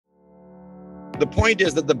The point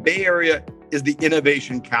is that the Bay Area is the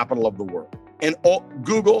innovation capital of the world. And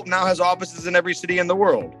Google now has offices in every city in the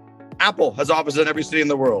world. Apple has offices in every city in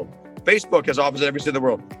the world. Facebook has offices in every city in the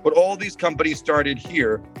world. But all these companies started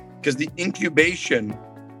here because the incubation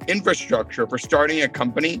infrastructure for starting a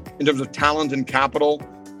company in terms of talent and capital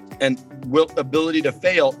and ability to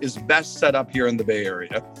fail is best set up here in the Bay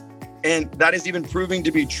Area. And that is even proving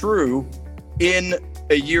to be true in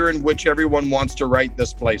a year in which everyone wants to write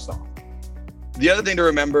this place off. The other thing to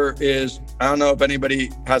remember is, I don't know if anybody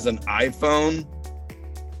has an iPhone,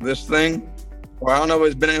 this thing, or I don't know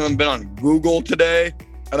if anyone been on Google today.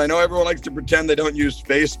 And I know everyone likes to pretend they don't use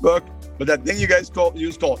Facebook, but that thing you guys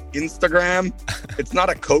use called Instagram, it's not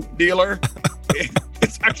a Coke dealer.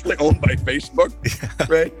 It's actually owned by Facebook,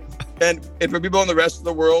 right? And for people in the rest of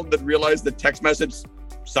the world that realize that text message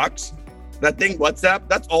sucks, that thing, WhatsApp,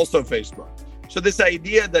 that's also Facebook. So this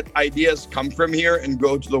idea that ideas come from here and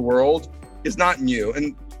go to the world is not new.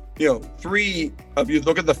 And, three of you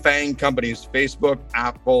look at the FANG companies, Facebook,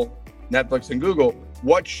 Apple, Netflix, and Google,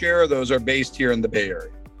 what share of those are based here in the Bay Area?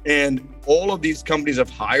 And all of these companies have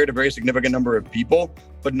hired a very significant number of people,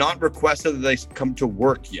 but not requested that they come to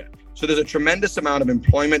work yet. So there's a tremendous amount of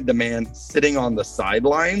employment demand sitting on the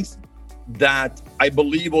sidelines that I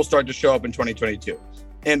believe will start to show up in 2022.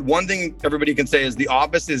 And one thing everybody can say is the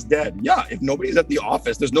office is dead. Yeah, if nobody's at the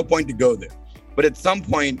office, there's no point to go there. But at some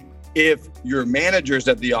point, if your manager's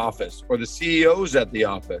at the office or the CEO's at the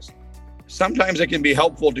office, sometimes it can be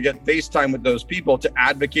helpful to get FaceTime with those people to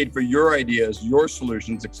advocate for your ideas, your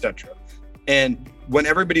solutions, etc. And when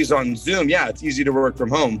everybody's on Zoom, yeah, it's easy to work from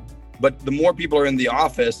home. But the more people are in the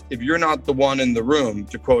office, if you're not the one in the room,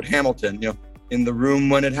 to quote Hamilton, in the room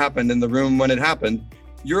when it happened, in the room when it happened,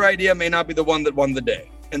 your idea may not be the one that won the day.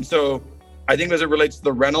 And so I think as it relates to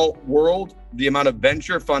the rental world, the amount of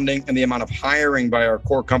venture funding and the amount of hiring by our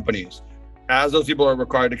core companies, as those people are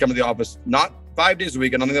required to come to the office, not 5 days a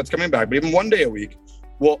week, I don't think that's coming back, but even 1 day a week,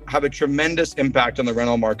 will have a tremendous impact on the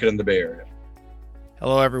rental market in the Bay Area.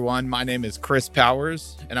 Hello, everyone. My name is Chris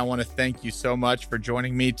Powers, and I want to thank you so much for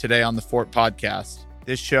joining me today on the Fort Podcast.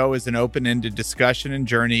 This show is an open-ended discussion and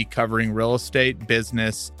journey covering real estate,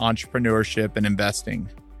 business, entrepreneurship, and investing.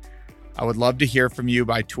 I would love to hear from you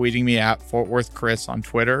by tweeting me at Fort Worth Chris on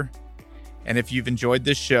Twitter. And if you've enjoyed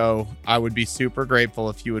this show, I would be super grateful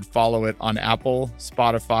if you would follow it on Apple,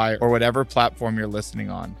 Spotify, or whatever platform you're listening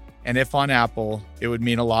on. And if on Apple, it would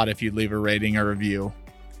mean a lot if you'd leave a rating or review.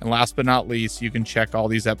 And last but not least, you can check all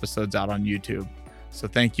these episodes out on YouTube. So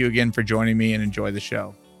thank you again for joining me and enjoy the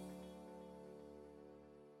show.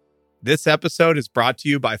 This episode is brought to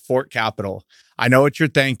you by Fort Capital. I know what you're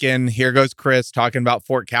thinking. Here goes Chris talking about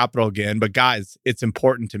Fort Capital again. But guys, it's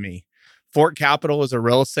important to me. Fort Capital is a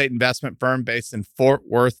real estate investment firm based in Fort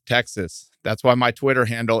Worth, Texas. That's why my Twitter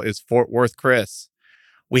handle is Fort Worth Chris.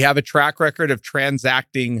 We have a track record of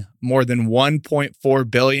transacting more than $1.4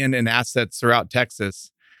 billion in assets throughout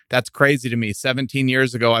Texas. That's crazy to me. 17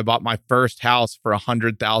 years ago, I bought my first house for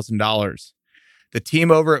 $100,000. The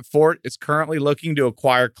team over at Fort is currently looking to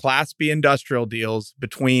acquire Class B industrial deals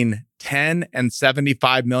between $10 and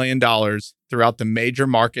 $75 million throughout the major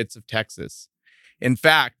markets of Texas. In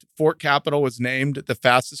fact, Fort Capital was named the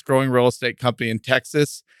fastest growing real estate company in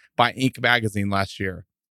Texas by Inc. magazine last year.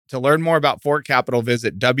 To learn more about Fort Capital,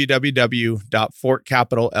 visit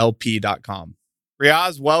www.fortcapitallp.com.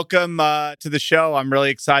 Riaz, welcome to the show. I'm really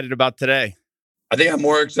excited about today. I think I'm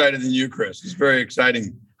more excited than you, Chris. It's very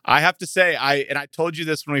exciting. I have to say, I told you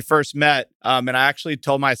this when we first met, and I actually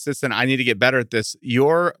told my assistant I need to get better at this.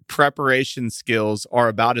 Your preparation skills are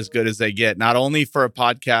about as good as they get, not only for a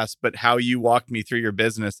podcast, but how you walked me through your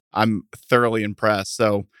business. I'm thoroughly impressed.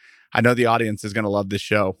 So I know the audience is going to love this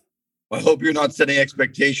show. I hope you're not setting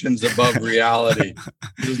expectations above reality.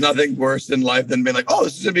 There's nothing worse in life than being like, oh,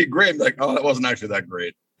 this is going to be great. Like, oh, that wasn't actually that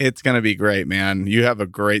great. It's going to be great, man. You have a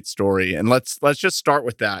great story. And let's just start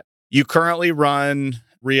with that. You currently run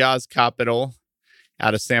Riaz Capital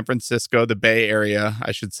out of San Francisco, the Bay Area,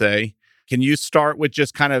 I should say. Can you start with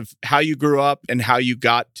just kind of how you grew up and how you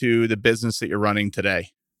got to the business that you're running today?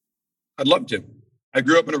 I'd love to. I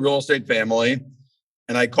grew up in a real estate family,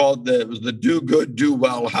 and it was the do good, do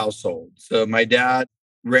well household. So my dad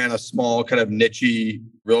ran a small kind of niche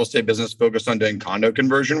real estate business focused on doing condo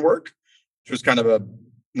conversion work, which was kind of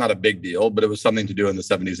not a big deal, but it was something to do in the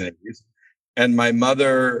 70s and 80s. And my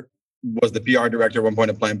mother was the PR director at one point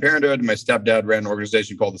at Planned Parenthood. My stepdad ran an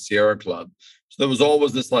organization called the Sierra Club. So there was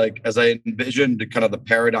always this, like, as I envisioned kind of the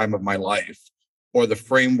paradigm of my life or the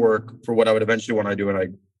framework for what I would eventually want to do when I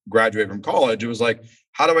graduate from college, it was like,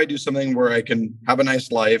 how do I do something where I can have a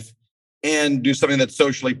nice life and do something that's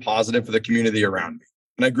socially positive for the community around me?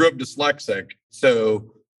 And I grew up dyslexic.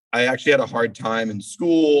 So I actually had a hard time in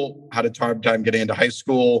school, had a hard time getting into high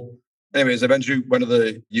school. Anyways, eventually went to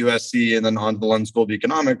the USC and then on to the London School of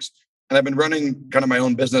Economics. And I've been running kind of my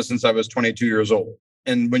own business since I was 22 years old.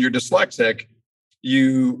 And when you're dyslexic,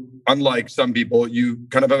 you, unlike some people, you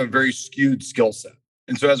kind of have a very skewed skill set.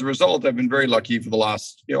 And so as a result, I've been very lucky for the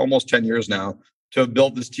last almost 10 years now to have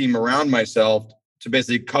built this team around myself to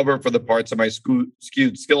basically cover for the parts of my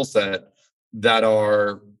skewed skill set that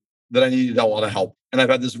I needed a lot of help. And I've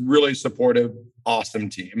had this really supportive, awesome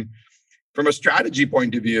team. From a strategy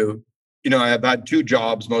point of view, I have had two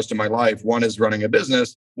jobs most of my life. One is running a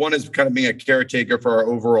business. One is kind of being a caretaker for our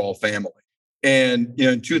overall family. And,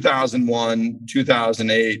 in 2001,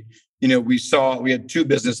 2008, we had two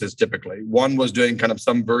businesses typically. One was doing kind of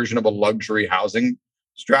some version of a luxury housing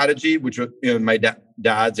strategy, which my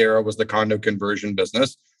dad's era was the condo conversion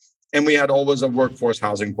business. And we had always a workforce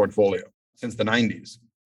housing portfolio since the 90s.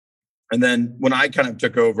 And then when I kind of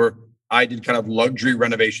took over, I did kind of luxury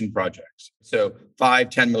renovation projects. So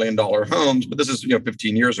 $5-10 million homes, but this is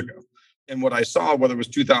 15 years ago. And what I saw, whether it was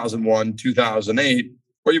 2001, 2008,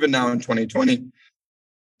 or even now in 2020,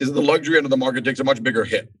 is that the luxury end of the market takes a much bigger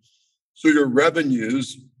hit. So your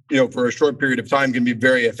revenues, for a short period of time can be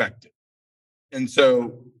very effective. And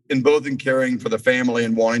so in caring for the family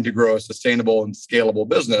and wanting to grow a sustainable and scalable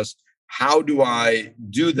business, how do I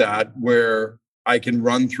do that where I can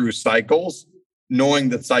run through cycles, knowing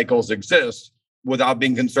that cycles exist without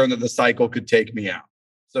being concerned that the cycle could take me out?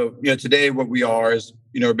 So, today what we are is,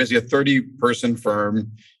 we're basically a 30-person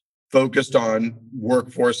firm focused on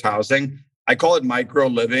workforce housing. I call it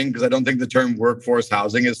micro-living because I don't think the term workforce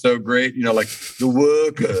housing is so great. Like the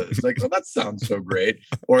workers, like, oh, that sounds so great.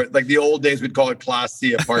 Or like the old days, we'd call it Class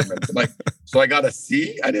C apartments. I'm like, so I got a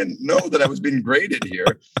C? I didn't know that I was being graded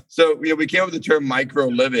here. So, we came up with the term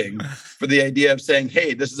micro-living for the idea of saying,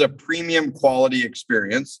 hey, this is a premium quality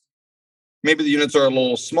experience. Maybe the units are a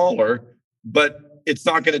little smaller, but it's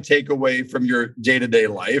not going to take away from your day-to-day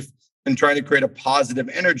life, and trying to create a positive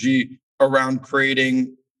energy around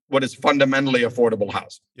creating what is fundamentally affordable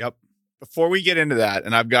housing. Yep. Before we get into that,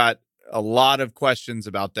 and I've got a lot of questions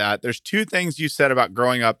about that, there's two things you said about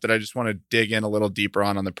growing up that I just want to dig in a little deeper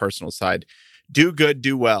on the personal side. Do good,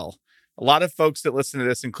 do well. A lot of folks that listen to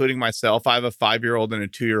this, including myself, I have a 5-year-old and a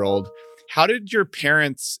 2-year-old. How did your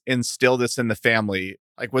parents instill this in the family?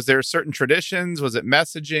 Like, was there certain traditions? Was it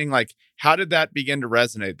messaging? Like, how did that begin to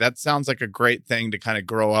resonate? That sounds like a great thing to kind of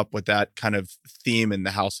grow up with that kind of theme in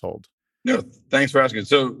the household. No, thanks for asking.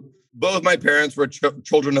 So both my parents were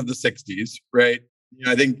children of the 60s, right?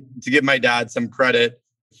 I think to give my dad some credit,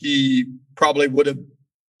 he probably would have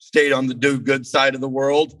stayed on the do good side of the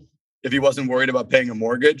world if he wasn't worried about paying a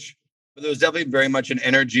mortgage. But there was definitely very much an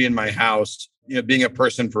energy in my house, being a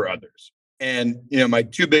person for others. And, my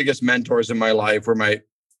two biggest mentors in my life were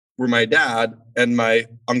my dad and my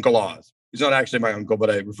Uncle Oz. He's not actually my uncle,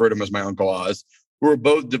 but I refer to him as my Uncle Oz, who were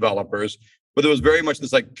both developers. But there was very much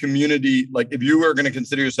this like community, like if you were going to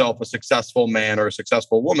consider yourself a successful man or a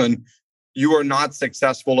successful woman, you are not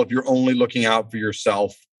successful if you're only looking out for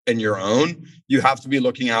yourself and your own. You have to be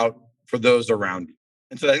looking out for those around you.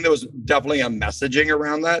 And so I think there was definitely a messaging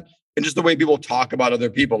around that. And just the way people talk about other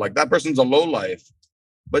people, like that person's a low life,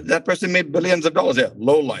 but that person made billions of dollars. Yeah,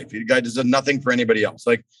 low life. The guy does nothing for anybody else.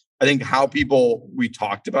 Like, I think how we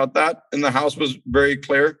talked about that in the house was very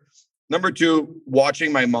clear. Number two,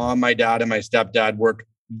 watching my mom, my dad, and my stepdad work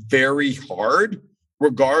very hard,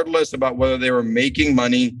 regardless about whether they were making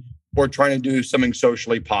money or trying to do something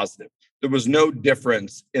socially positive. There was no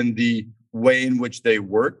difference in the way in which they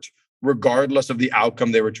worked, regardless of the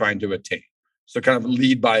outcome they were trying to attain. So kind of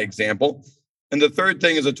lead by example. And the third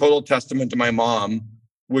thing is a total testament to my mom,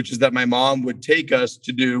 which is that my mom would take us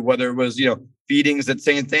to do, whether it was, feedings at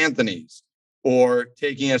St. Anthony's or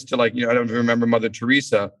taking us to I don't remember Mother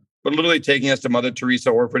Teresa, but literally taking us to Mother Teresa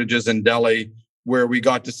orphanages in Delhi, where we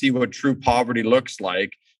got to see what true poverty looks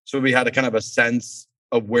like. So we had a kind of a sense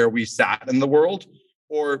of where we sat in the world.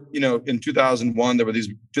 Or, in 2001,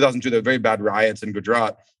 2002, there were very bad riots in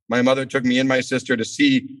Gujarat. My mother took me and my sister to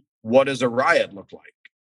see what does a riot look like.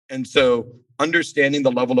 And so understanding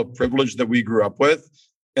the level of privilege that we grew up with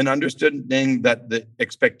and understanding that the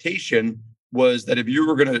expectation was that if you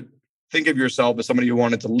were going to think of yourself as somebody who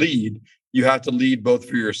wanted to lead, you have to lead both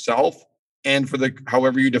for yourself and for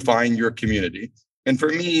however you define your community. And for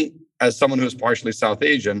me, as someone who is partially South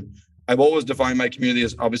Asian, I've always defined my community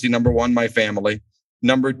as obviously number one, my family.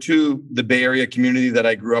 Number two, the Bay Area community that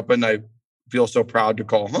I grew up in, I feel so proud to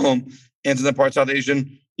call home. And to the part South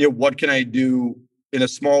Asian, what can I do in a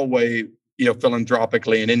small way,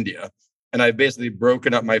 philanthropically in India? And I've basically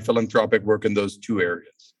broken up my philanthropic work in those two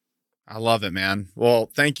areas. I love it, man. Well,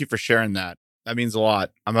 thank you for sharing that. That means a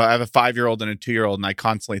lot. I have a 5-year-old and a 2-year-old, and I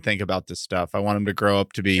constantly think about this stuff. I want them to grow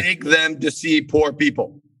up to be. Take them to see poor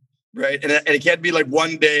people, right? And it can't be like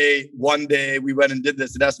one day we went and did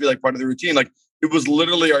this. It has to be like part of the routine. Like it was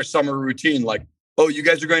literally our summer routine. Like, oh, you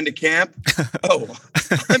guys are going to camp? Oh,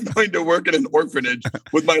 I'm going to work in an orphanage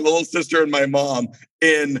with my little sister and my mom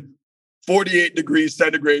in 48 degrees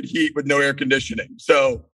centigrade heat with no air conditioning.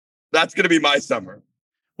 So that's going to be my summer.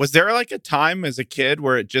 Was there like a time as a kid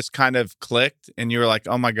where it just kind of clicked and you were like,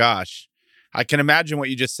 oh my gosh, I can imagine what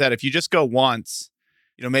you just said. If you just go once,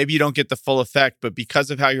 maybe you don't get the full effect, but because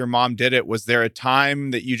of how your mom did it, was there a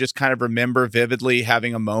time that you just kind of remember vividly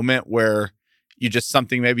having a moment where you just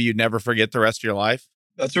something maybe you'd never forget the rest of your life?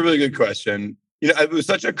 That's a really good question. It was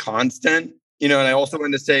such a constant, and I also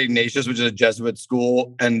went to St. Ignatius, which is a Jesuit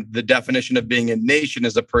school. And the definition of being a nation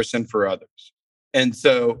is a person for others. And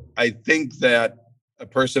so I think that a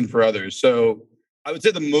person for others. So I would say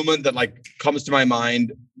the moment that like comes to my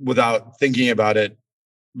mind without thinking about it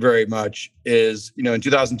very much is, in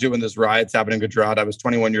 2002, when this riots happened in Gujarat, I was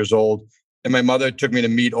 21 years old. And my mother took me to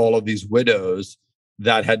meet all of these widows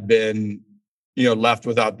that had been, left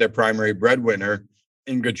without their primary breadwinner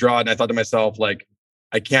in Gujarat. And I thought to myself, like,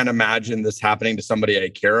 I can't imagine this happening to somebody I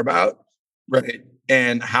care about. Right.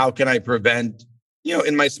 And how can I prevent,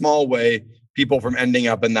 in my small way, people from ending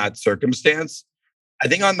up in that circumstance? I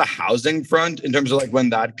think on the housing front, in terms of like when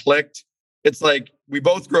that clicked, it's like we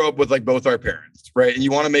both grow up with like both our parents, right? And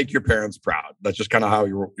you want to make your parents proud. That's just kind of how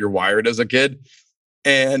you're wired as a kid.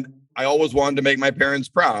 And I always wanted to make my parents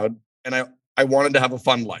proud. And I wanted to have a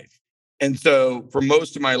fun life. And so for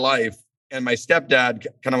most of my life, and my stepdad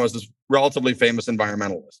kind of was this relatively famous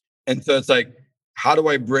environmentalist. And so it's like, how do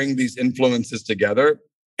I bring these influences together?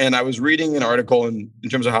 And I was reading an article in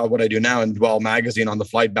terms of what I do now in Dwell magazine on the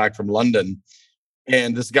flight back from London.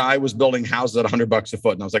 And this guy was building houses at $100 a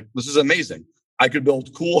foot. And I was like, this is amazing. I could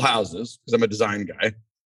build cool houses because I'm a design guy.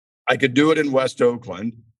 I could do it in West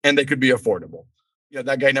Oakland and they could be affordable.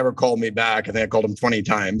 That guy never called me back. I think I called him 20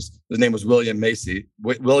 times. His name was William Macy.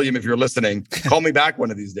 William, if you're listening, call me back one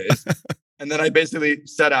of these days. And then I basically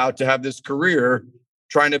set out to have this career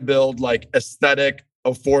trying to build like aesthetic,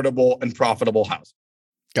 affordable, and profitable houses.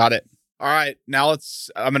 Got it. All right. Now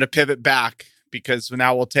I'm going to pivot back because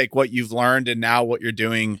now we'll take what you've learned and now what you're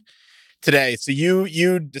doing today. So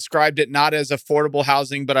you described it not as affordable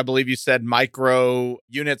housing, but I believe you said micro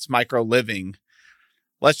units, micro living.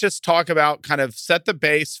 Let's just talk about kind of set the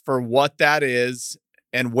base for what that is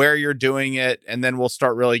and where you're doing it. And then we'll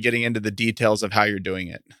start really getting into the details of how you're doing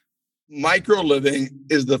it. Micro living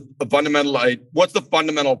is what's the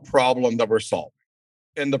fundamental problem that we're solving?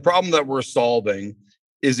 And the problem that we're solving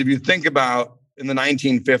is, if you think about in the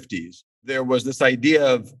 1950s, there was this idea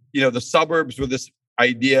of, the suburbs were this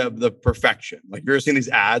idea of the perfection. Like you're seeing these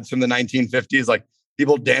ads from the 1950s, like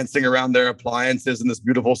people dancing around their appliances in this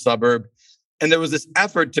beautiful suburb. And there was this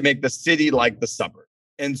effort to make the city like the suburb.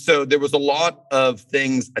 And so there was a lot of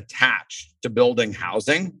things attached to building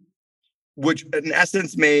housing, which in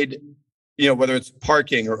essence made, whether it's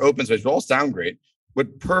parking or open space, all sound great,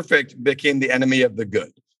 but perfect became the enemy of the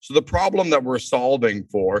good. So the problem that we're solving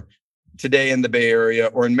for today in the Bay Area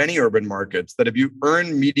or in many urban markets, that if you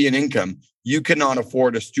earn median income, you cannot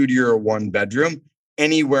afford a studio or one bedroom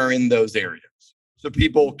anywhere in those areas. So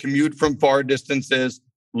people commute from far distances,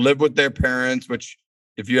 live with their parents, which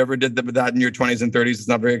if you ever did that in your 20s and 30s, it's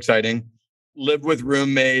not very exciting. Live with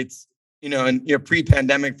roommates, and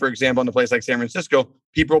pre-pandemic, for example, in a place like San Francisco,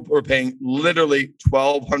 people were paying literally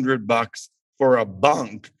 $1,200 for a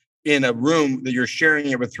bunk in a room that you're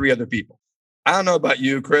sharing it with 3 other people. I don't know about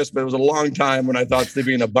you, Chris, but it was a long time when I thought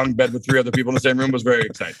sleeping in a bunk bed with 3 other people in the same room was very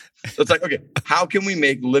exciting. So it's like, okay, how can we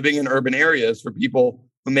make living in urban areas for people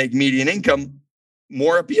who make median income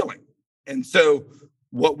more appealing? And so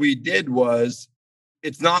what we did was,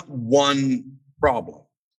 it's not one problem.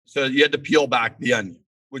 So you had to peel back the onion,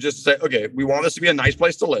 which is to say, okay, we want this to be a nice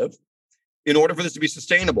place to live. In order for this to be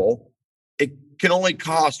sustainable, it can only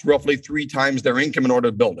cost roughly 3 times their income in order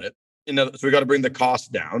to build it. So we got to bring the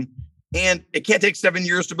cost down. And it can't take 7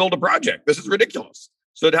 years to build a project. This is ridiculous.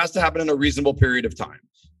 So it has to happen in a reasonable period of time.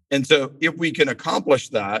 And so if we can accomplish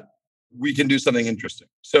that, we can do something interesting.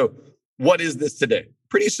 So what is this today?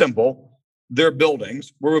 Pretty simple. They're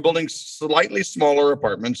buildings where we're building slightly smaller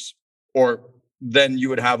apartments than you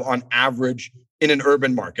would have on average in an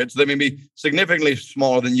urban market. So they may be significantly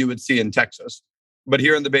smaller than you would see in Texas. But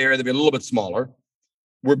here in the Bay Area, they'll be a little bit smaller.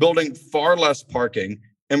 We're building far less parking,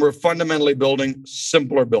 and we're fundamentally building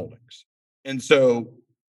simpler buildings. And so,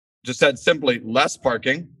 just said simply, less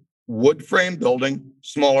parking, wood frame building,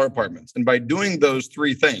 smaller apartments. And by doing those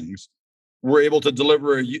three things, we're able to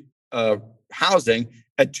deliver housing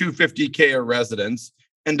at $250K a residence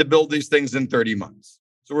and to build these things in 30 months.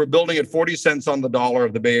 So we're building at 40 cents on the dollar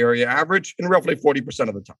of the Bay Area average in roughly 40%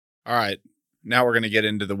 of the time. All right. Now we're going to get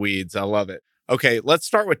into the weeds. I love it. Okay, let's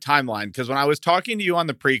start with timeline. Because when I was talking to you on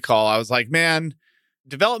the pre-call, I was like, man,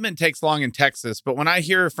 development takes long in Texas. But when I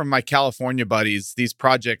hear from my California buddies, these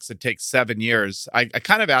projects that take 7 years, I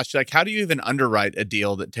kind of asked you, like, how do you even underwrite a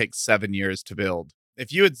deal that takes 7 years to build?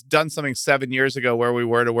 If you had done something 7 years ago where we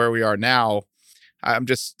were to where we are now,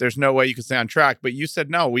 there's no way you could stay on track. But you said,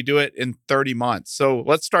 no, we do it in 30 months. So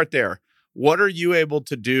let's start there. What are you able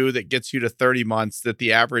to do that gets you to 30 months that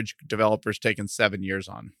the average developer's taken 7 years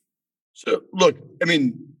on? So look, I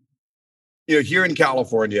mean, here in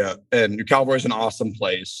California, and California is an awesome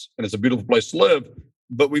place and it's a beautiful place to live,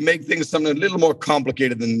 but we make things something a little more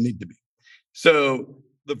complicated than they need to be. So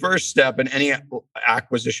the first step in any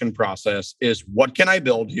acquisition process is, what can I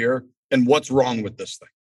build here and what's wrong with this thing?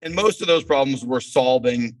 And most of those problems we're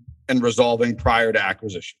solving and resolving prior to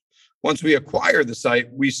acquisition. Once we acquire the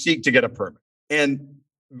site, we seek to get a permit. And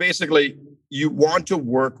basically, you want to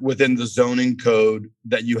work within the zoning code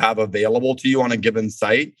that you have available to you on a given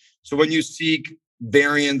site. So when you seek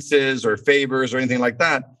variances or favors or anything like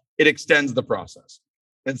that, it extends the process.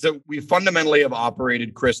 And so we fundamentally have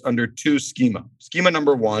operated, Chris, under two schema. Schema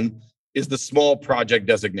number one is the small project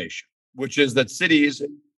designation, which is that cities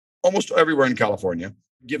almost everywhere in California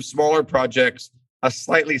give smaller projects a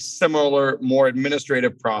slightly similar, more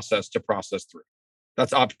administrative process to process through.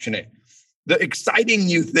 That's option A. The exciting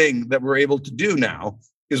new thing that we're able to do now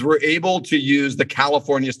is we're able to use the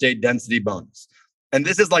California state density bonus. And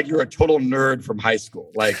this is like you're a total nerd from high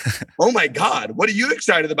school. Like, oh my God, what are you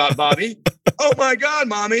excited about, Bobby? Oh my God,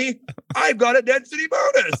 mommy, I've got a density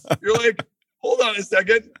bonus. You're like, hold on a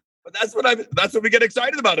second. But that's what we get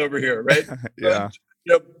excited about over here, right? Yeah.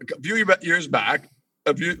 A few years back,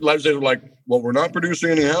 a few legislators were like, well, we're not producing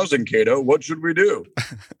any housing, Cato. What should we do?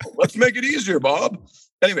 Let's make it easier, Bob.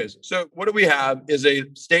 Anyways, so what do we have is a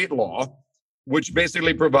state law, which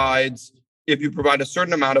basically provides, if you provide a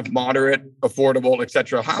certain amount of moderate, affordable, et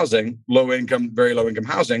cetera, housing, low income, very low income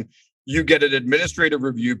housing, you get an administrative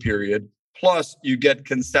review period, plus you get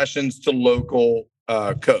concessions to local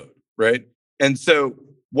code, right? And so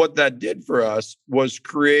what that did for us was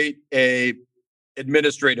create a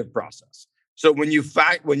administrative process. So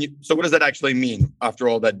so what does that actually mean after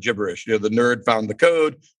all that gibberish? The nerd found the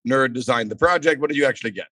code, nerd designed the project. What did you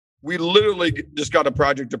actually get? We literally just got a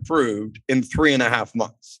project approved in 3.5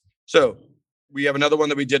 months. So we have another one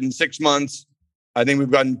that we did in 6 months. I think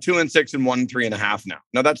we've gotten 2 in 6 and 1 in 3.5 now.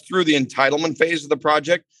 Now that's through the entitlement phase of the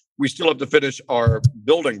project. We still have to finish our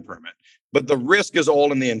building permit, but the risk is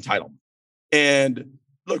all in the entitlement. And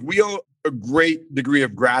look, we owe a great degree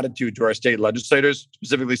of gratitude to our state legislators,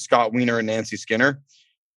 specifically Scott Wiener and Nancy Skinner,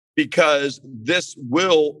 because this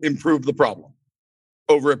will improve the problem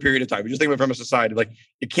over a period of time. We just think of it from a society, like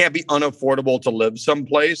it can't be unaffordable to live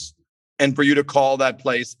someplace and for you to call that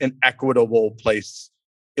place an equitable place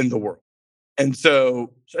in the world. And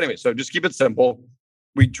so just keep it simple.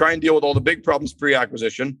 We try and deal with all the big problems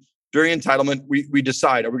pre-acquisition. During entitlement, we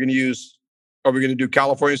decide, are we going to do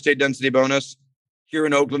California state density bonus? Here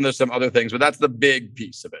in Oakland, there's some other things, but that's the big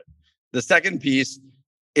piece of it. The second piece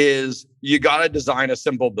is you got to design a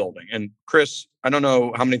simple building. And Chris, I don't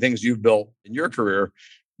know how many things you've built in your career,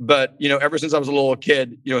 but ever since I was a little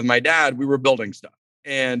kid, with my dad, we were building stuff.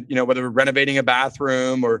 And whether we're renovating a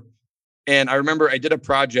bathroom and I remember I did a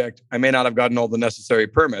project. I may not have gotten all the necessary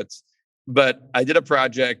permits, but I did a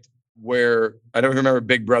project where I don't remember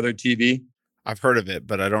Big Brother TV. I've heard of it,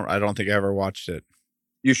 but I don't think I ever watched it.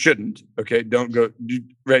 You shouldn't. Okay.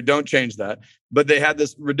 Don't change that. But they had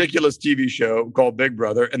this ridiculous TV show called Big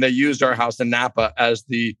Brother, and they used our house in Napa as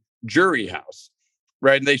the jury house.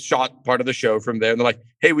 Right. And they shot part of the show from there. And they're like,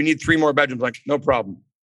 hey, we need 3 more bedrooms. Like, no problem.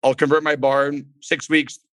 I'll convert my barn, 6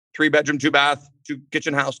 weeks, 3 bedroom, 2 bath, 2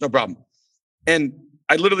 kitchen house, no problem. And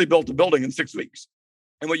I literally built a building in 6 weeks.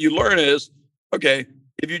 And what you learn is, okay,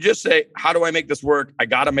 if you just say, how do I make this work? I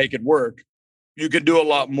got to make it work. You can do a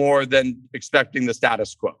lot more than expecting the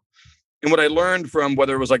status quo. And what I learned from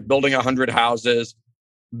whether it was like building 100 houses,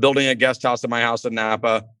 building a guest house at my house in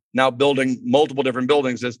Napa, now building multiple different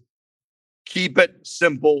buildings is keep it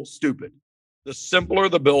simple, stupid. The simpler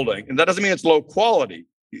the building, and that doesn't mean it's low quality.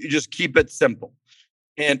 You just keep it simple.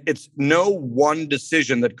 And it's no one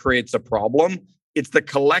decision that creates a problem. It's the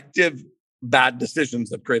collective bad decisions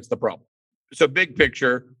that creates the problem. So big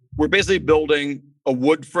picture, we're basically building a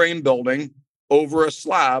wood frame building over a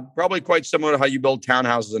slab, probably quite similar to how you build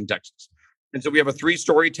townhouses in Texas. And so we have a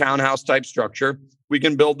 3-story townhouse type structure. We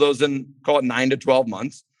can build those in, call it 9 to 12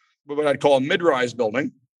 months. But what I'd call a mid-rise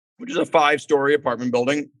building, which is a 5-story apartment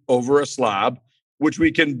building over a slab, which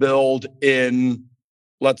we can build in,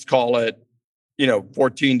 let's call it,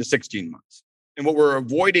 14 to 16 months. And what we're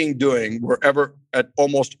avoiding doing wherever at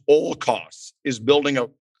almost all costs is building a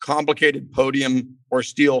complicated podium or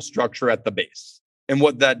steel structure at the base. And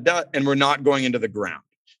what that does, and we're not going into the ground.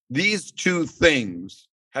 These two things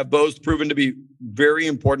have both proven to be very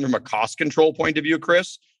important from a cost control point of view,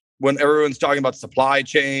 Chris, when everyone's talking about supply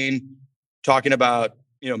chain, talking about,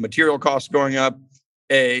 material costs going up,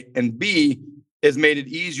 A, and B, has made it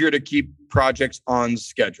easier to keep projects on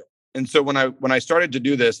schedule. And so when I started to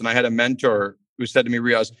do this, and I had a mentor who said to me,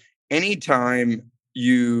 Riaz, anytime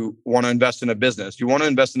you want to invest in a business, you want to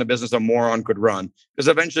invest in a business a moron could run, because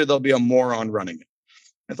eventually there'll be a moron running it.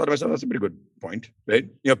 I thought to myself, that's a pretty good point, right?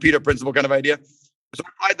 Peter Principle kind of idea. So I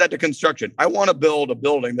applied that to construction. I want to build a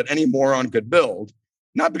building that any moron could build,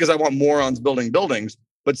 not because I want morons building buildings,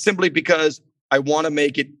 but simply because I want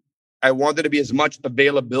there to be as much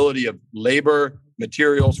availability of labor,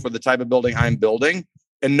 materials for the type of building I'm building,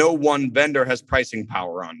 and no one vendor has pricing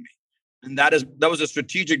power on me. And that was a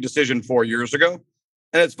strategic decision 4 years ago,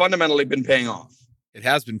 and it's fundamentally been paying off. It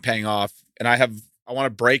has been paying off. And I want to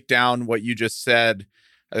break down what you just said.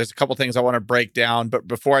 There's a couple things I want to break down, but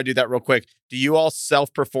before I do that real quick, do you all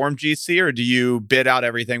self-perform GC or do you bid out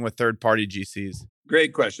everything with third-party GCs?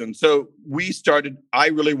 Great question. So I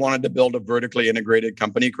really wanted to build a vertically integrated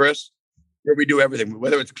company, Chris, where we do everything,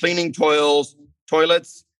 whether it's cleaning toilets,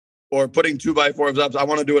 or putting 2x4s up. I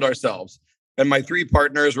want to do it ourselves. And my 3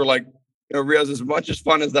 partners were like, Riaz, as much as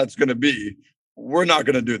fun as that's going to be, we're not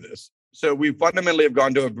going to do this. So we fundamentally have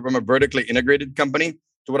gone from a vertically integrated company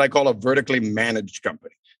to what I call a vertically managed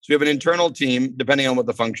company. So we have an internal team, depending on what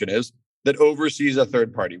the function is, that oversees a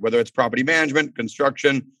third party, whether it's property management,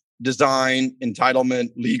 construction, design,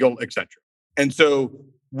 entitlement, legal, etc. And so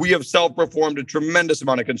we have self-performed a tremendous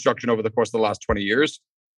amount of construction over the course of the last 20 years.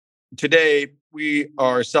 Today, we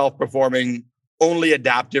are self-performing only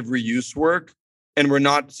adaptive reuse work, and we're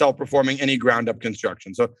not self-performing any ground-up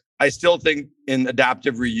construction. So I still think in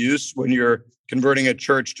adaptive reuse, when you're converting a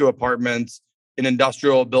church to apartments, an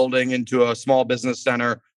industrial building into a small business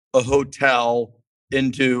center, a hotel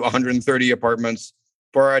into 130 apartments,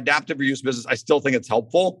 for our adaptive reuse business, I still think it's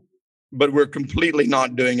helpful, but we're completely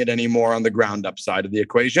not doing it anymore on the ground-up side of the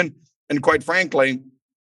equation. And quite frankly,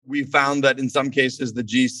 we found that in some cases, the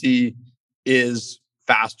GC is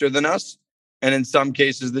faster than us. And in some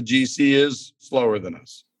cases, the GC is slower than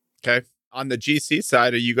us. Okay. On the GC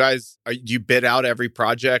side, do you bid out every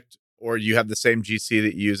project, or you have the same GC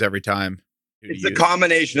that you use every time? It's a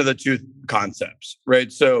combination of the two concepts,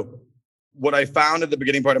 right? So what I found at the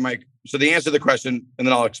beginning part of so the answer to the question, and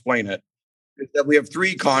then I'll explain it, is that we have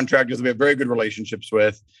 3 contractors that we have very good relationships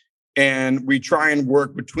with. And we try and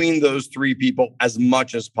work between those 3 people as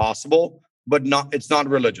much as possible, but it's not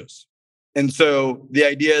religious. And so the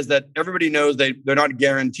idea is that everybody knows they're not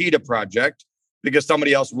guaranteed a project because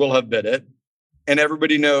somebody else will have bid it. And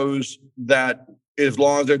everybody knows that as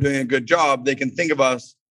long as they're doing a good job, they can think of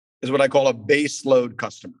us as what I call a base load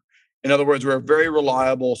customer. In other words, we're a very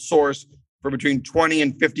reliable source for between 20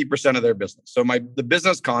 and 50% of their business. So the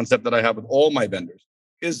business concept that I have with all my vendors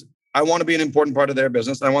is I want to be an important part of their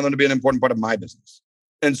business. And I want them to be an important part of my business.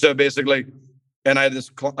 And so basically, and I had this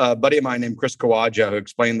buddy of mine named Chris Kawaja who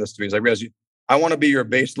explained this to me. He's like, Riaz, I want to be your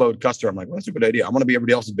base load customer. I'm like, well, that's a good idea. I want to be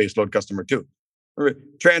everybody else's base load customer too.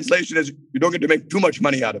 Translation is, you don't get to make too much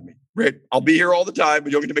money out of me, right? I'll be here all the time, but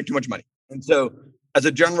you don't get to make too much money. And so as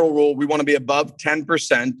a general rule, we want to be above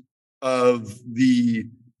 10% of the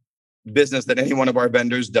business that any one of our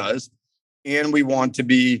vendors does. And we don't want to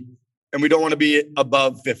be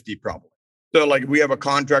above 50 probably. So like if we have a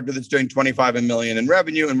contractor that's doing 25 million in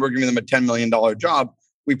revenue and we're giving them a $10 million job,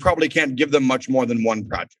 we probably can't give them much more than one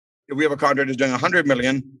project. If we have a contractor that's doing 100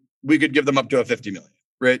 million, we could give them up to a 50 million,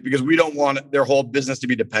 right? Because we don't want their whole business to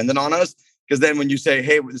be dependent on us. Because then when you say,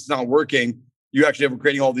 hey, this is not working, you actually are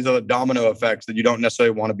creating all these other domino effects that you don't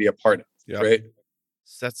necessarily want to be a part of, right?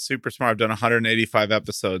 That's super smart. I've done 185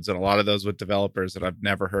 episodes and a lot of those with developers, and I've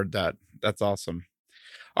never heard that. That's awesome.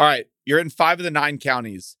 All right. You're in 5 of the 9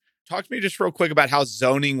 counties. Talk to me just real quick about how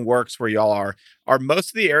zoning works where y'all are. Are most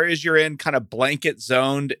of the areas you're in kind of blanket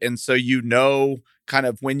zoned? And so kind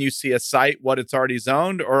of when you see a site, what it's already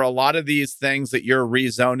zoned, or a lot of these things that you're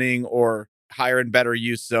rezoning or higher and better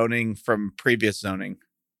use zoning from previous zoning?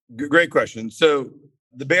 Great question. So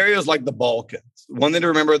the Bay Area is like the Balkans. One thing to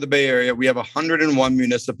remember of the Bay Area, we have 101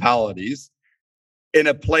 municipalities in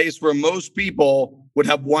a place where most people would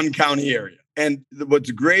have one county area.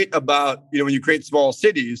 What's great about, when you create small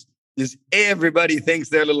cities is everybody thinks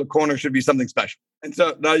their little corner should be something special. And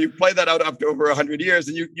so now you play that out after over 100 years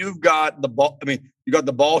and you've got you got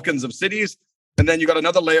the Balkans of cities, and then you got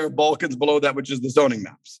another layer of Balkans below that, which is the zoning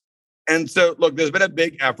maps. And so look, there's been a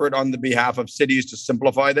big effort on the behalf of cities to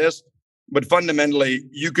simplify this, but fundamentally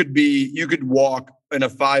you could walk in a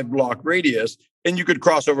 5-block radius and you could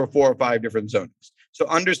cross over 4 or 5 different zonings. So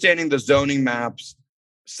understanding the zoning maps,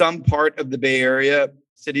 some part of the Bay Area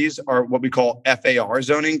cities are what we call FAR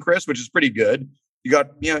zoning, Chris, which is pretty good. You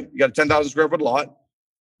got a 10,000 square foot lot.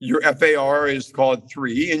 Your FAR is called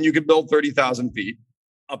 3, and you can build 30,000 feet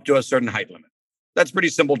up to a certain height limit. That's pretty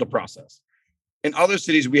simple to process. In other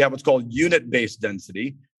cities, we have what's called unit-based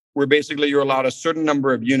density, where basically you're allowed a certain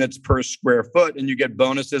number of units per square foot, and you get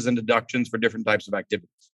bonuses and deductions for different types of activities.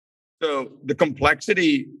 So the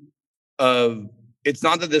complexity of it's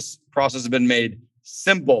not that this process has been made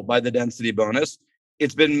simple by the density bonus.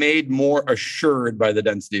 It's been made more assured by the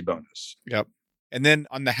density bonus. Yep. And then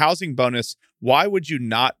on the housing bonus, why would you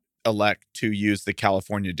not elect to use the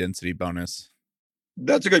California density bonus?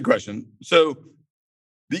 That's a good question. So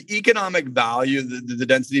the economic value that the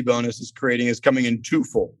density bonus is creating is coming in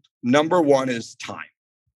twofold. Number one is time.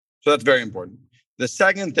 So that's very important. The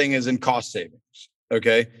second thing is in cost savings,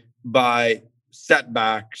 okay, by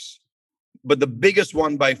setbacks. But the biggest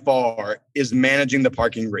one by far is managing the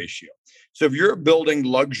parking ratio. So if you're building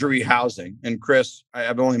luxury housing, and Chris,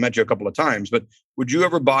 I've only met you a couple of times, but would you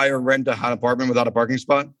ever buy or rent an apartment without a parking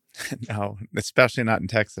spot? No, especially not in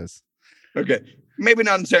Texas. Okay. Maybe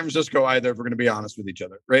not in San Francisco either, if we're going to be honest with each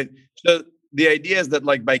other, right? So the idea is that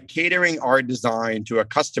by catering our design to a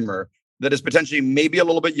customer that is potentially maybe a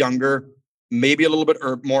little bit younger, maybe a little bit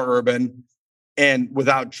more urban, and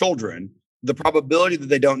without children, the probability that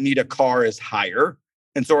they don't need a car is higher.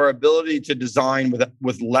 And so our ability to design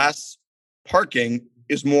with less parking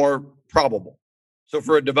is more probable. So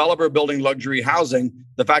for a developer building luxury housing,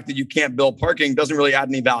 the fact that you can't build parking doesn't really add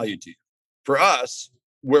any value to you. For us,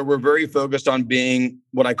 where we're very focused on being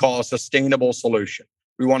what I call a sustainable solution.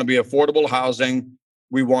 We want to be affordable housing.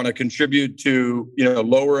 We want to contribute to,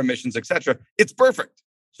 lower emissions, et cetera. It's perfect.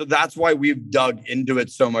 So that's why we've dug into it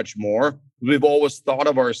so much more. We've always thought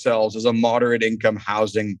of ourselves as a moderate income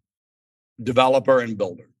housing developer and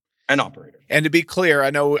builder and operator. And to be clear, I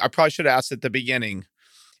know I probably should have asked at the beginning,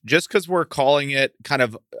 just because we're calling it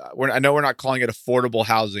I know we're not calling it affordable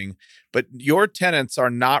housing, but your tenants are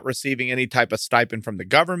not receiving any type of stipend from the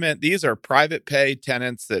government. These are private pay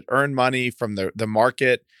tenants that earn money from the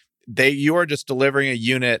market. You are just delivering a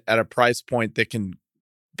unit at a price point that can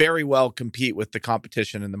very well compete with the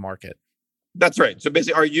competition in the market. That's right. So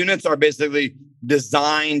basically, our units are basically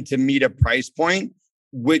designed to meet a price point,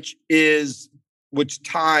 which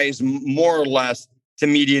ties more or less to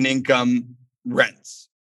median income rents.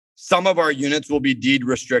 Some of our units will be deed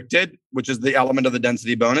restricted, which is the element of the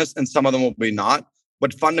density bonus, and some of them will be not.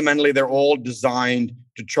 But fundamentally, they're all designed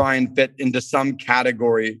to try and fit into some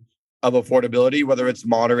category of affordability, whether it's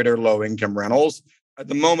moderate or low income rentals. At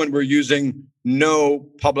the moment, we're using no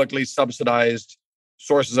publicly subsidized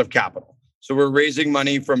sources of capital. So we're raising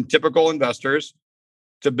money from typical investors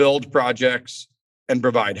to build projects and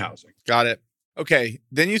provide housing. Got it. Okay.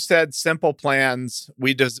 Then you said simple plans.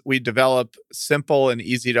 We develop simple and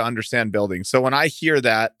easy to understand buildings. So when I hear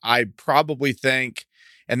that, I probably think,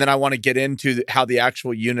 and then I want to get into how the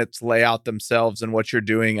actual units lay out themselves and what you're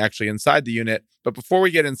doing actually inside the unit. But before we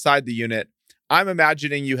get inside the unit, I'm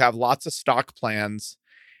imagining you have lots of stock plans.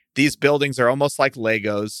 These buildings are almost like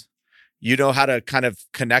Legos. You know how to kind of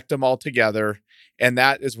connect them all together. And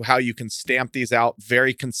that is how you can stamp these out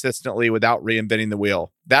very consistently without reinventing the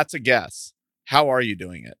wheel. That's a guess. How are you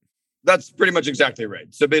doing it? That's pretty much exactly right.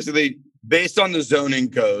 So basically, based on the zoning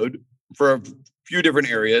code for a few different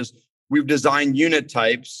areas, we've designed unit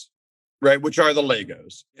types, right, which are the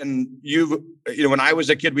Legos. And when I was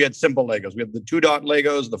a kid, we had simple Legos. We had the 2-dot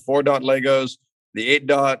Legos, the 4-dot Legos, the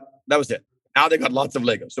 8-dot. That was it. Now they got lots of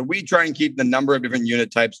Legos. So we try and keep the number of different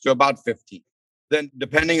unit types to about 15. Then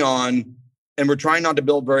and we're trying not to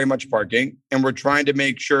build very much parking, and we're trying to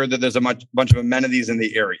make sure that there's a bunch of amenities in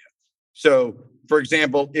the area. So, for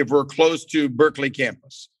example, if we're close to Berkeley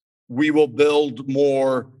campus, we will build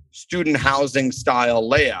more student housing style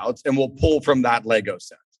layouts, and we'll pull from that Lego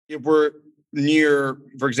set. If we're near,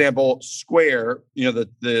 for example, Square,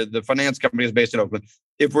 the finance company is based in Oakland.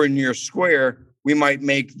 If we're near Square, we might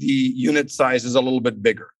make the unit sizes a little bit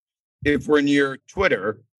bigger. If we're near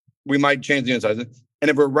Twitter, we might change the unit sizes. And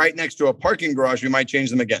if we're right next to a parking garage, we might change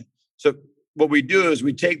them again. So what we do is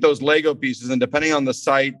we take those Lego pieces, and depending on the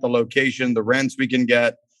site, the location, the rents we can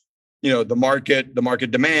get, the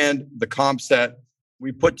market demand, the comp set.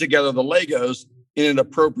 We put together the Legos in an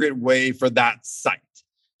appropriate way for that site.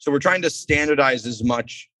 So we're trying to standardize as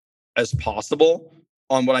much as possible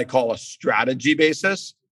on what I call a strategy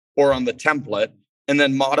basis or on the template, and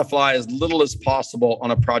then modify as little as possible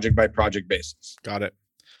on a project by project basis. Got it.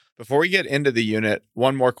 Before we get into the unit,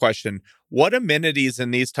 one more question. What amenities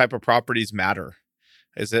in these type of properties matter?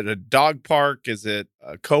 Is it a dog park? Is it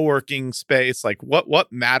a co-working space? Like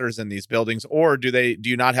what matters in these buildings, or do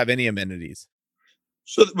you not have any amenities?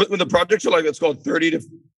 So when the projects are like, it's called 30 to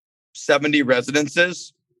 70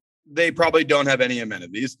 residences, they probably don't have any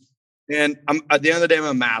amenities. And at the end of the day, I'm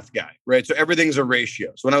a math guy, right? So everything's a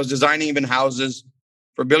ratio. So when I was designing even houses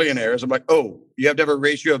for billionaires, I'm like, oh, you have to have a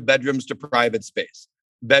ratio of bedrooms to private space,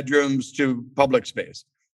 bedrooms to public space.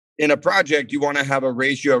 In a project, you want to have a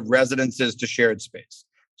ratio of residences to shared space.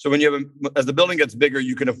 So when you have, as the building gets bigger,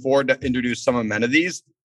 you can afford to introduce some amenities,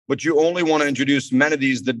 but you only want to introduce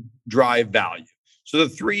amenities that drive value. So the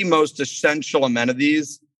three most essential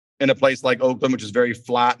amenities in a place like Oakland, which is very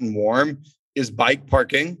flat and warm, is bike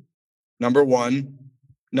parking, number one.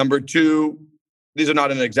 Number two, these are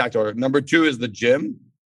not in an exact order. Number two is the gym.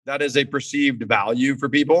 That is a perceived value for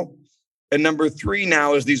people. And number three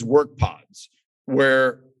now is these work pods,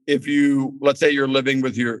 where let's say you're living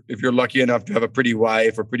with if you're lucky enough to have a pretty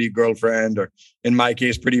wife or pretty girlfriend, or in my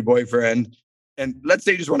case, pretty boyfriend, and let's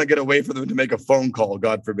say you just want to get away from them to make a phone call,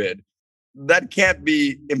 God forbid, that can't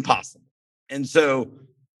be impossible. And so,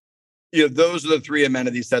 those are the three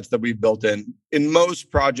amenity sets that we've built in. In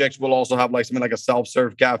most projects, we'll also have like something like a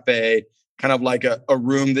self-serve cafe, kind of like a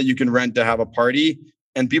room that you can rent to have a party.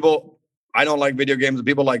 And I don't like video games, but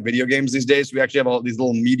people like video games these days. So we actually have all these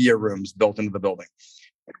little media rooms built into the building.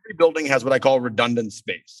 Every building has what I call redundant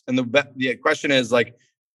space. And the question is, like,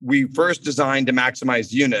 we first design to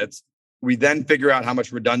maximize units. We then figure out how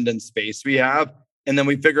much redundant space we have. And then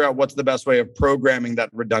we figure out what's the best way of programming that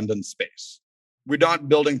redundant space. We're not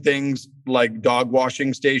building things like dog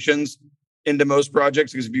washing stations into most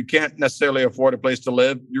projects, because if you can't necessarily afford a place to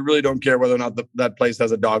live, you really don't care whether or not that place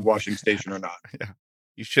has a dog washing station or not. Yeah.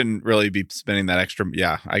 You shouldn't really be spending that extra.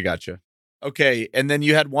 Yeah, I gotcha. Okay. And then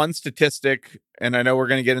you had one statistic, and I know we're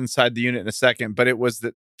going to get inside the unit in a second, but it was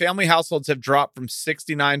that family households have dropped from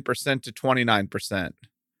 69% to 29%.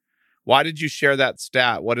 Why did you share that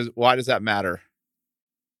stat? Why does that matter?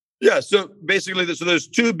 Yeah. So basically, there's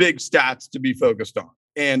two big stats to be focused on.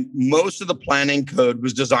 And most of the planning code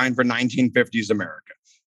was designed for 1950s America.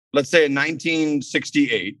 Let's say in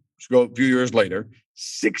 1968, let's go a few years later,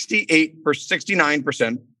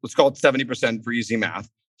 69%, let's call it 70% for easy math,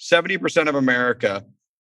 70% of America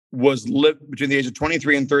between the age of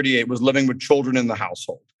 23 and 38 was living with children in the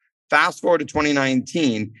household. Fast forward to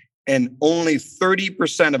 2019, and only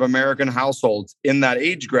 30% of American households in that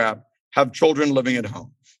age gap have children living at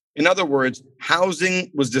home. In other words,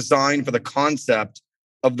 housing was designed for the concept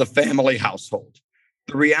of the family household.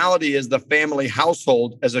 The reality is the family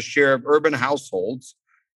household as a share of urban households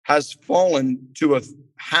has fallen to a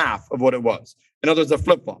half of what it was. In other words, a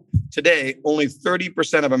flip-flop. Today, only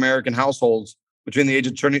 30% of American households between the age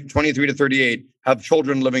of 23 to 38 have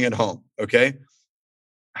children living at home, okay?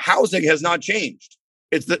 Housing has not changed.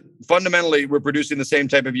 It's that fundamentally we're producing the same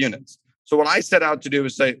type of units. So what I set out to do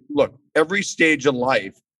is say, look, every stage of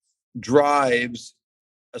life drives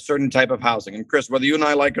a certain type of housing. And Chris, whether you and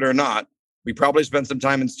I like it or not, we probably spent some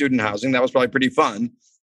time in student housing. That was probably pretty fun.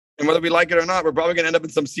 And whether we like it or not, we're probably going to end up in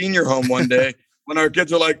some senior home one day when our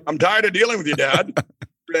kids are like, I'm tired of dealing with you, Dad.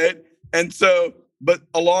 Right? And so, but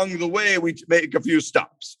along the way, we make a few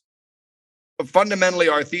stops. But fundamentally,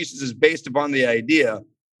 our thesis is based upon the idea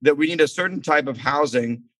that we need a certain type of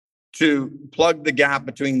housing to plug the gap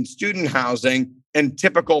between student housing and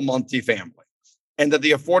typical multifamily. And that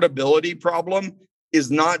the affordability problem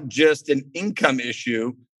is not just an income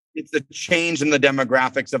issue, it's a change in the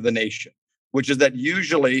demographics of the nation, which is that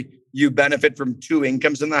usually you benefit from two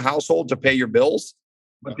incomes in the household to pay your bills.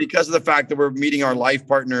 But because of the fact that we're meeting our life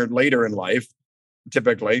partner later in life,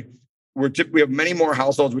 typically, we have many more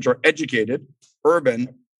households which are educated,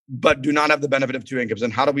 urban, but do not have the benefit of two incomes.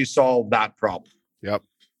 And how do we solve that problem? Yep.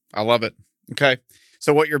 I love it. Okay.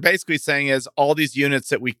 So what you're basically saying is all these units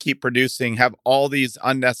that we keep producing have all these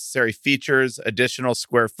unnecessary features, additional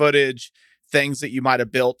square footage, things that you might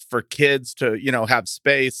have built for kids to, have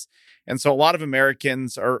space. And so a lot of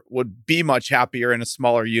Americans would be much happier in a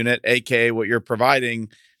smaller unit, aka what you're providing.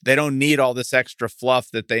 They don't need all this extra fluff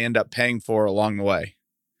that they end up paying for along the way.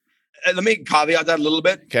 And let me caveat that a little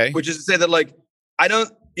bit, okay? Which is to say that, like, I don't,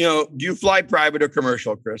 do you fly private or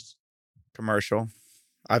commercial, Chris? Commercial.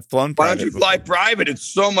 I've flown private. Why don't you fly private? It's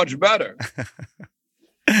so much better.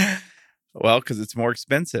 Well, because it's more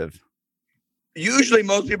expensive. Usually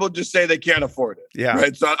most people just say they can't afford it. Yeah.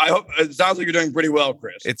 Right. So I hope it sounds like you're doing pretty well,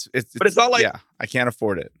 Chris. But it's not like, yeah, I can't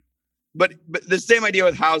afford it. But the same idea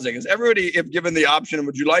with housing is everybody, if given the option,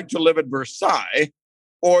 would you like to live at Versailles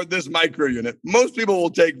or this micro unit? Most people will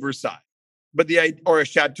take Versailles, or a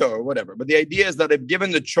chateau or whatever. But the idea is that if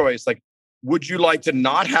given the choice, like, would you like to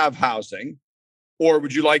not have housing, or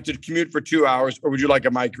would you like to commute for 2 hours, or would you like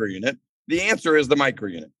a micro unit? The answer is the micro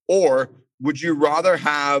unit. Or would you rather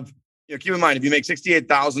have, keep in mind, if you make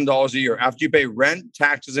 $68,000 a year, after you pay rent,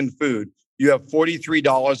 taxes, and food, you have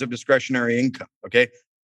 $43 of discretionary income, okay?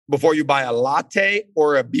 Before you buy a latte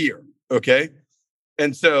or a beer, okay?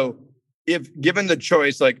 And so if given the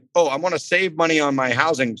choice, like, oh, I want to save money on my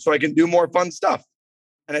housing so I can do more fun stuff.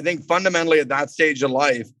 And I think fundamentally at that stage of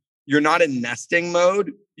life, you're not in nesting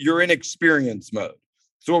mode, you're in experience mode.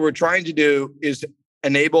 So what we're trying to do is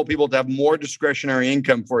enable people to have more discretionary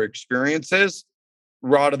income for experiences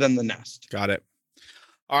rather than the nest. Got it.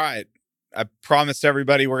 All right. I promised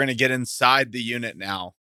everybody we're going to get inside the unit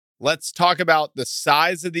now. Let's talk about the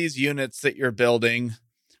size of these units that you're building.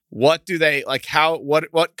 What do they like?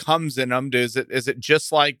 What comes in them? Is it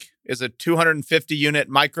just like, is a 250 unit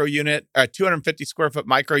micro unit, a 250 square foot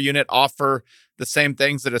micro unit offer the same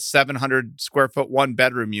things that a 700 square foot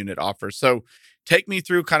 1-bedroom unit offers? So take me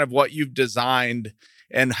through kind of what you've designed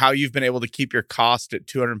and how you've been able to keep your cost at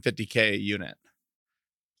 $250K a unit.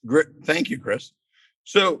 Great. Thank you, Chris.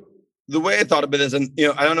 So the way I thought of it is, and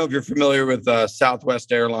I don't know if you're familiar with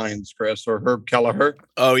Southwest Airlines, Chris, or Herb Kelleher.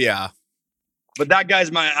 Oh yeah, but that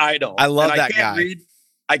guy's my idol. I love that guy.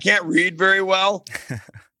 I can't read very well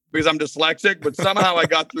because I'm dyslexic, but somehow I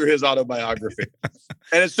got through his autobiography.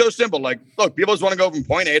 And it's so simple. Like, look, people just want to go from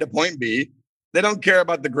point A to point B. They don't care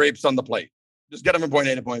about the grapes on the plate. Just get them from point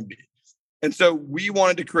A to point B. And so we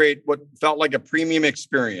wanted to create what felt like a premium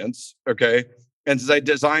experience. Okay. And since I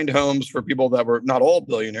designed homes for people that were not all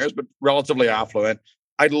billionaires, but relatively affluent,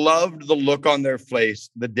 I loved the look on their face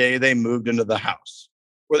the day they moved into the house,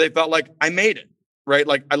 where they felt like I made it, right?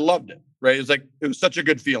 Like I loved it, right? It was such a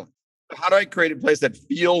good feeling. How do I create a place that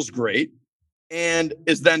feels great and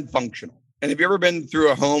is then functional? And have you ever been through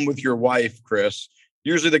a home with your wife, Chris?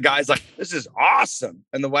 Usually the guy's like, this is awesome.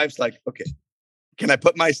 And the wife's like, okay, can I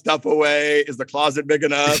put my stuff away? Is the closet big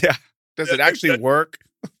enough? Yeah. Does it actually work?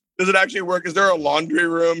 Does it actually work? Is there a laundry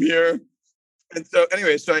room here? And so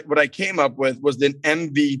anyway, what I came up with was the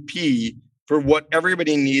MVP for what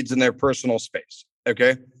everybody needs in their personal space.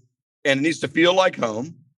 Okay. And it needs to feel like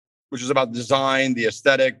home, which is about design, the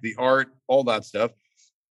aesthetic, the art, all that stuff.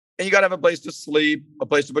 And you got to have a place to sleep, a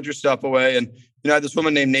place to put your stuff away. And, I had this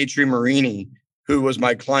woman named Natri Marini, who was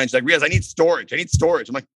my client. She's like, Riaz, I need storage.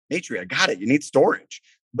 I'm like, Natri, I got it. You need storage.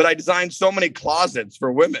 But I designed so many closets for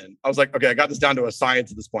women. I was like, okay, I got this down to a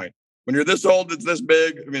science at this point. When you're this old, it's this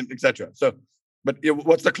big, et cetera. So, but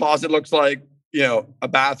what's the closet looks like? A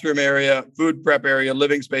bathroom area, food prep area,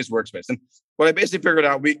 living space, workspace. And what I basically figured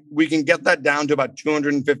out, we can get that down to about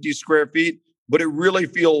 250 square feet, but it really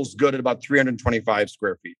feels good at about 325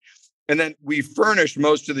 square feet. And then we furnished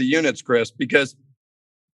most of the units, Chris, because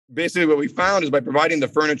basically what we found is by providing the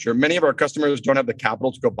furniture, many of our customers don't have the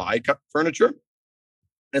capital to go buy furniture.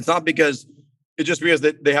 It's not because it's just because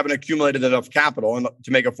they haven't accumulated enough capital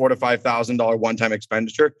to make a $4,000 to $5,000 one-time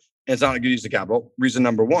expenditure. And it's not a good use of capital. Reason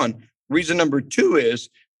number one. Reason number two is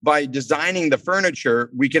by designing the furniture,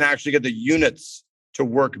 we can actually get the units to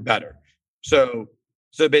work better. So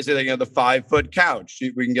basically, the 5-foot couch,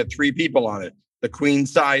 we can get 3 people on it, the queen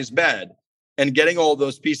size bed, and getting all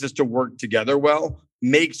those pieces to work together well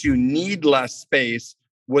makes you need less space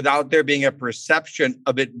without there being a perception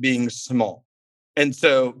of it being small. And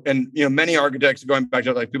so, many architects, going back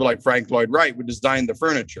to like people like Frank Lloyd Wright, would design the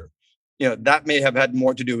furniture. That may have had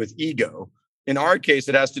more to do with ego. In our case,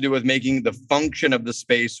 it has to do with making the function of the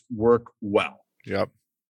space work well. Yep.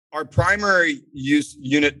 Our primary use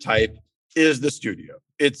unit type is the studio.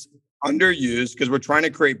 It's underused because we're trying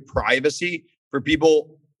to create privacy for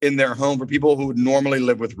people in their home, for people who would normally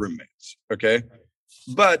live with roommates. Okay.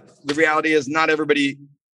 But the reality is not everybody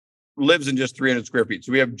lives in just 300 square feet.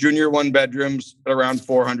 So we have junior 1-bedrooms at around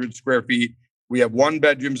 400 square feet. We have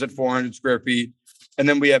 1-bedrooms at 400 square feet. And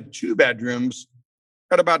then we have 2-bedrooms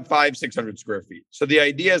at about 500-600 square feet. So the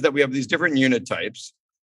idea is that we have these different unit types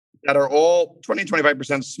that are all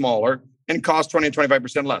 20-25% smaller and cost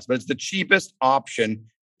 20-25% less. But it's the cheapest option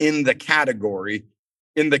in the category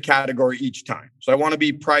each time. So I want to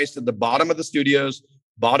be priced at the bottom of the studios,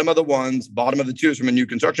 bottom of the 1s, bottom of the 2s from a new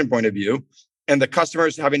construction point of view. And the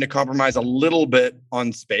customer's having to compromise a little bit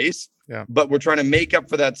on space, but we're trying to make up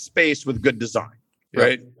for that space with good design,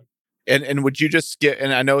 right? And would you just get,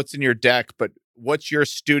 and I know it's in your deck, but what's your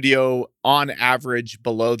studio on average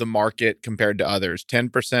below the market compared to others? 10%,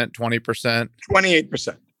 20%?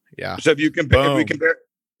 28%. Yeah. So if you compare,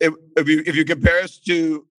 if you compare us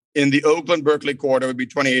to in the Oakland Berkeley quarter, it would be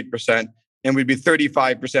 28%, and we'd be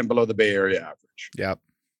 35% below the Bay Area average. Yep.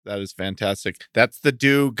 That is fantastic. That's the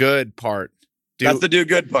do good part. That's the do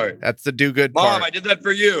good part. That's the do good part. Mom, I did that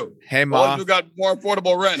for you. Hey, Ma. You got more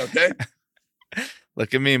affordable rent, okay?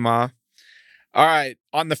 Look at me, Ma. All right.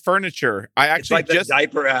 On the furniture, I actually it's like just... that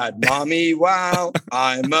diaper ad. Mommy, wow,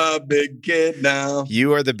 I'm a big kid now.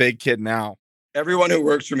 You are the big kid now. Everyone who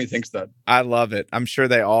works for me thinks that. I love it. I'm sure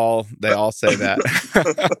they all say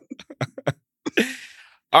that.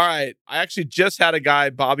 All right. I actually just had a guy,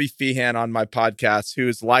 Bobby Feehan, on my podcast,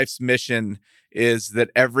 whose life's mission is that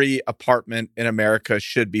every apartment in America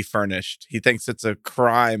should be furnished. He thinks it's a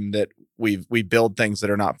crime that we build things that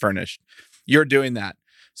are not furnished. You're doing that.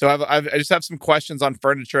 So I just have some questions on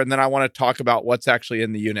furniture, and then I want to talk about what's actually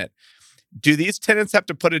in the unit. Do these tenants have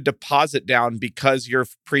to put a deposit down because you're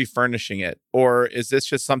pre-furnishing it? Or is this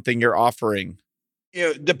just something you're offering?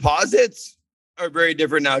 Deposits are very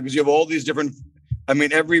different now because you have all these different... I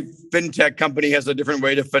mean, every fintech company has a different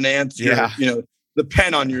way to finance the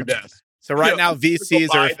pen on your desk. So right now, VCs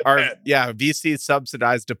VCs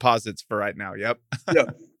subsidized deposits for right now. Yep. Yeah.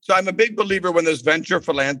 So I'm a big believer when there's venture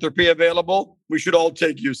philanthropy available, we should all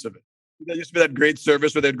take use of it. There used to be that great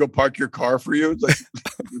service where they'd go park your car for you. It's like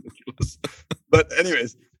ridiculous. But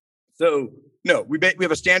anyways, so no, we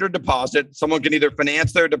have a standard deposit. Someone can either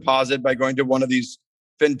finance their deposit by going to one of these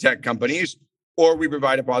fintech companies, or we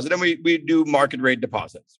provide a deposit, and we do market rate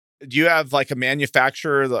deposits. Do you have like a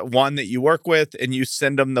manufacturer, one that you work with, and you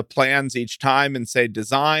send them the plans each time and say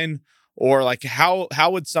design? Or like how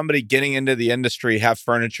would somebody getting into the industry have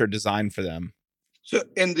furniture designed for them? So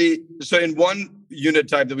in one unit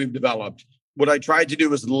type that we've developed, what I tried to do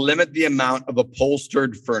was limit the amount of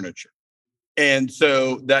upholstered furniture. And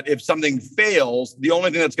so that if something fails, the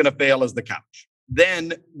only thing that's going to fail is the couch.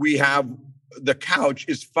 Then we have the couch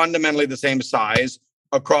is fundamentally the same size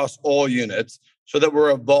across all units so that we're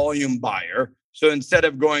a volume buyer. So instead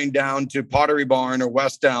of going down to Pottery Barn or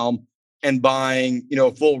West Elm and buying,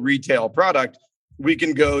 a full retail product, we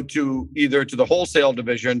can go to either to the wholesale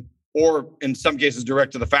division or in some cases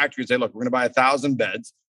direct to the factory and say, look, we're going to buy 1,000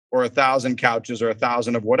 beds or 1,000 couches or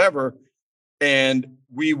 1,000 of whatever. And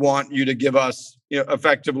we want you to give us,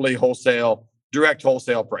 effectively direct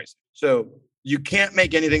wholesale pricing. So you can't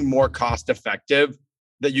make anything more cost effective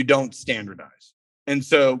that you don't standardize. And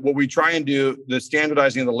so what we try and do, the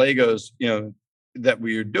standardizing of the Legos, that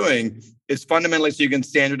we are doing is fundamentally so you can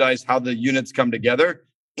standardize how the units come together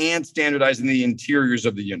and standardizing the interiors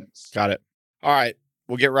of the units. Got it. All right.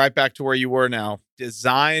 We'll get right back to where you were now.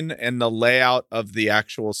 Design and the layout of the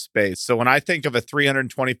actual space. So when I think of a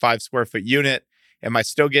 325 square foot unit, am I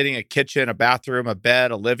still getting a kitchen, a bathroom, a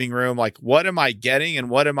bed, a living room? Like what am I getting and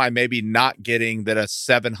what am I maybe not getting that a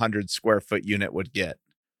 700 square foot unit would get?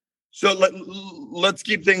 So let's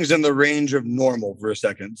keep things in the range of normal for a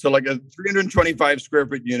second. So like a 325 square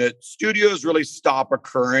foot unit, studios really stop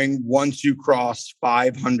occurring once you cross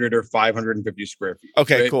 500 or 550 square feet.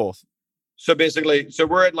 Okay, right? Cool. So basically,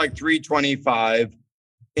 we're at like 325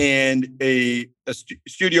 and a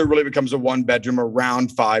studio really becomes a one bedroom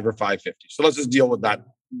around 5 or 550. So let's just deal with that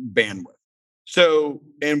bandwidth. So,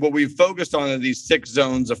 and what we've focused on are these 6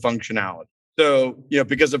 zones of functionality. So,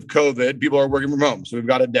 because of COVID, people are working from home. So we've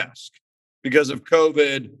got a desk. Because of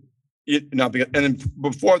COVID, and then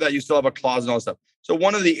before that, you still have a closet and all that stuff. So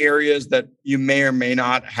one of the areas that you may or may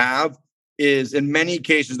not have is, in many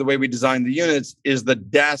cases, the way we design the units is the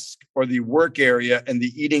desk or the work area and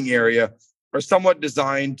the eating area are somewhat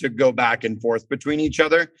designed to go back and forth between each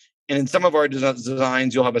other. And in some of our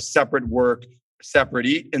designs, you'll have a separate work, separate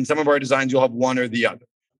eat. In some of our designs, you'll have one or the other.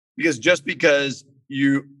 Just because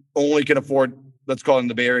you only can afford, let's call it in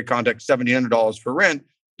the Bay Area context, $1,700 for rent,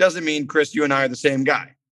 doesn't mean, Chris, you and I are the same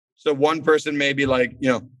guy. So one person may be like,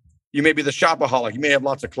 you may be the shopaholic. You may have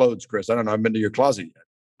lots of clothes, Chris. I don't know. I haven't been to your closet yet.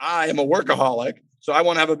 I am a workaholic, so I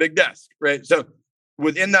want to have a big desk, right? So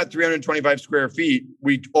within that 325 square feet,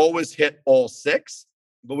 we always hit all 6,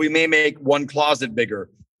 but we may make one closet bigger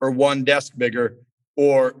or one desk bigger,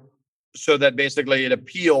 or so that basically it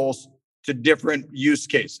appeals to different use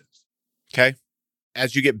cases. Okay.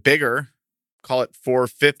 As you get bigger, call it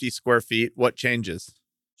 450 square feet, what changes?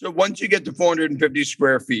 So once you get to 450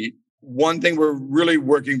 square feet, one thing we're really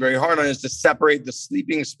working very hard on is to separate the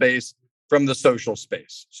sleeping space from the social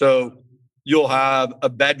space. So you'll have a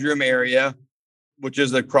bedroom area, which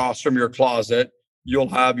is across from your closet. You'll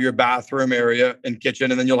have your bathroom area and kitchen,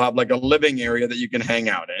 and then you'll have like a living area that you can hang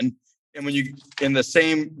out in. And when you, in the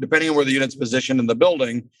same, depending on where the unit's positioned in the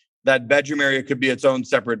building, that bedroom area could be its own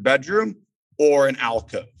separate bedroom or an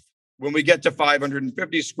alcove. When we get to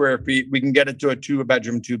 550 square feet, we can get it to a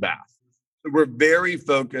 2-bedroom, 2-bath. We're very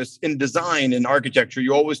focused in design and architecture.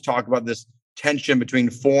 You always talk about this tension between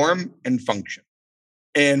form and function.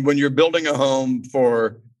 And when you're building a home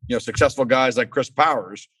for, successful guys like Chris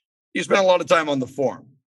Powers, you spend a lot of time on the form.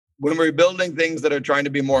 When we're building things that are trying to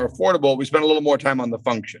be more affordable, we spend a little more time on the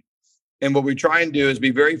function. And what we try and do is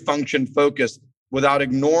be very function focused without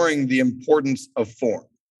ignoring the importance of form.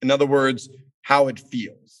 In other words, how it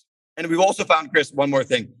feels. And we've also found, Chris, one more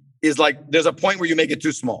thing is like, there's a point where you make it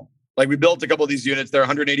too small. Like we built a couple of these units, they're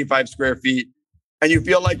 185 square feet. And you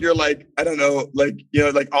feel like you're like, I don't know, like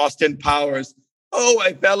Austin Powers. Oh,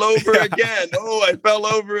 I fell over again. Oh, I fell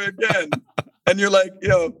over again. And you're like,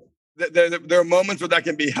 there are moments where that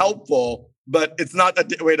can be helpful, but it's not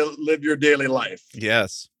a way to live your daily life.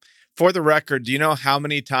 Yes. For the record, do you know how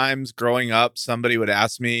many times growing up somebody would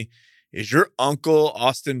ask me, is your uncle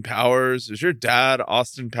Austin Powers? Is your dad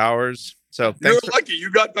Austin Powers? So you're lucky.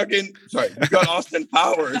 You got Austin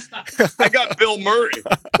Powers. I got Bill Murray.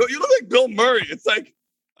 You look like Bill Murray. It's like,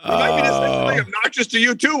 it might be something obnoxious to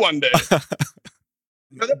you too one day.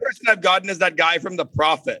 The other person I've gotten is that guy from The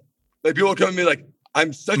Prophet. Like people come to me like,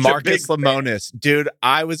 I'm such Marcus a big Lemonis. Dude,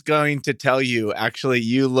 I was going to tell you, actually,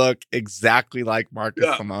 you look exactly like Marcus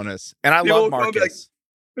Lemonis. And I love Marcus.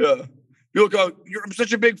 People go, I'm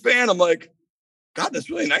such a big fan. I'm like, God, that's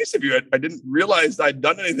really nice of you. I didn't realize I'd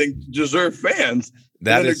done anything to deserve fans.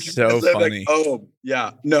 That is so funny. Like, oh,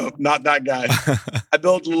 yeah. No, not that guy. I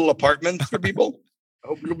built little apartments for people. I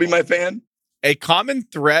hope you'll be my fan. A common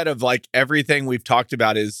thread of like everything we've talked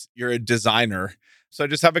about is you're a designer. So I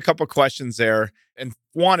just have a couple questions there. And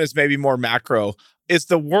one is maybe more macro. Is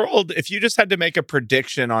the world, if you just had to make a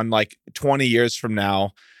prediction on like 20 years from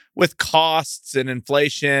now, with costs and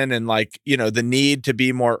inflation and the need to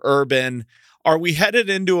be more urban, are we headed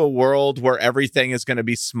into a world where everything is going to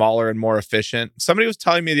be smaller and more efficient? Somebody was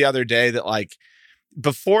telling me the other day that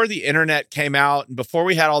before the internet came out and before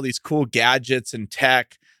we had all these cool gadgets and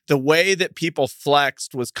tech, the way that people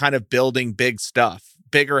flexed was kind of building big stuff,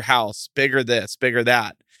 bigger house, bigger this, bigger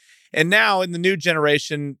that. And now in the new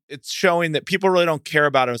generation, it's showing that people really don't care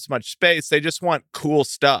about as much space. They just want cool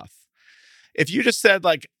stuff. If you just said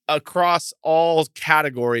across all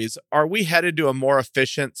categories, are we headed to a more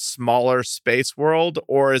efficient, smaller space world?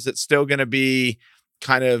 Or is it still going to be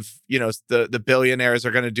kind of, the billionaires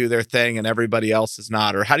are going to do their thing and everybody else is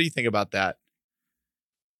not? Or how do you think about that?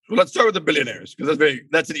 Well, let's start with the billionaires because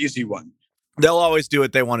that's an easy one. They'll always do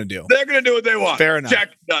what they want to do. They're going to do what they want. Fair enough. Check,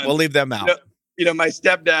 done. We'll leave them out. My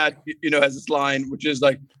stepdad, has this line, which is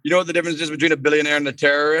like, you know what the difference is between a billionaire and a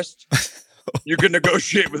terrorist? You can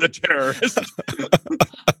negotiate with a terrorist.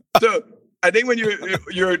 So I think when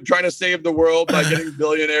you're trying to save the world by getting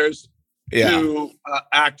billionaires to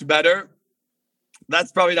act better,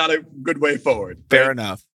 that's probably not a good way forward. Fair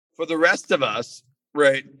enough. For the rest of us,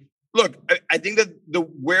 right? Look, I think that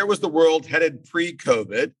where was the world headed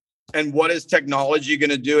pre-COVID, and what is technology going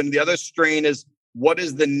to do? And the other strain is, what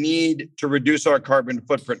is the need to reduce our carbon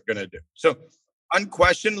footprint going to do? So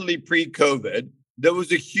unquestionably pre-COVID, there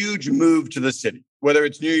was a huge move to the city, whether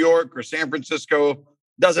it's New York or San Francisco,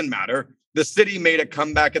 doesn't matter. The city made a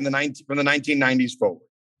comeback from the 1990s forward.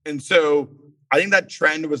 And so I think that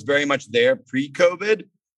trend was very much there pre-COVID.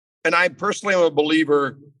 And I personally am a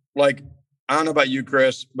believer, I don't know about you,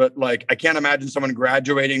 Chris, but I can't imagine someone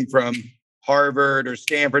graduating from Harvard or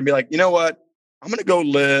Stanford and be like, you know what? I'm going to go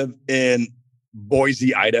live in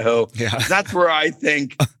Boise, Idaho. Yeah. That's where I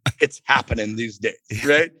think it's happening these days,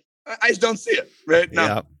 right? I just don't see it, right?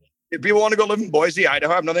 Now, if people want to go live in Boise,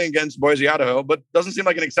 Idaho, I have nothing against Boise, Idaho, but it doesn't seem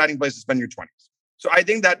like an exciting place to spend your 20s. So I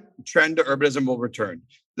think that trend to urbanism will return.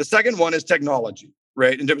 The second one is technology,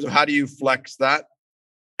 right? In terms of how do you flex that?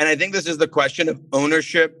 And I think this is the question of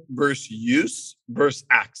ownership versus use versus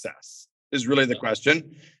access is really the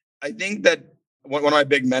question. I think that one of my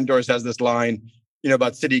big mentors has this line,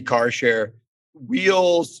 about city car share,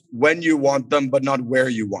 wheels when you want them, but not where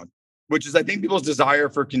you want, which is, I think people's desire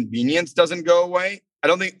for convenience doesn't go away. I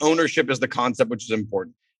don't think ownership is the concept, which is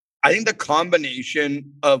important. I think the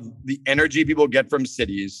combination of the energy people get from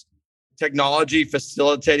cities, technology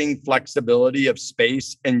facilitating flexibility of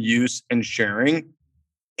space and use and sharing,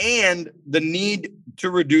 and the need to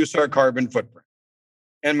reduce our carbon footprint.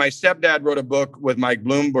 And my stepdad wrote a book with Mike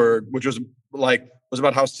Bloomberg, which was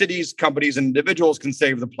about how cities, companies, and individuals can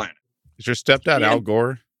save the planet. Is your stepdad Al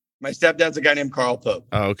Gore? My stepdad's a guy named Carl Pope.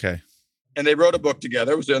 Oh, okay. And they wrote a book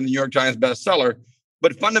together. It was in the New York Times bestseller.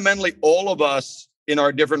 But fundamentally, all of us in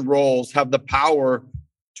our different roles have the power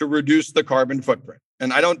to reduce the carbon footprint.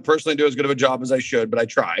 And I don't personally do as good of a job as I should, but I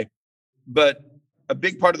try. But a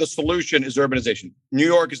big part of the solution is urbanization. New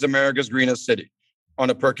York is America's greenest city on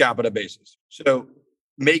a per capita basis. So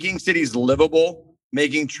making cities livable,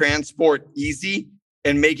 making transport easy,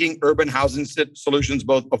 and making urban housing solutions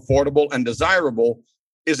both affordable and desirable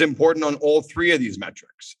is important on all three of these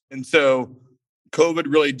metrics. And so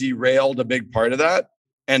COVID really derailed a big part of that.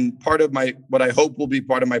 And part of what I hope will be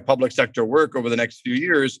part of my public sector work over the next few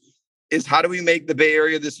years is how do we make the Bay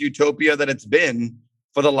Area this utopia that it's been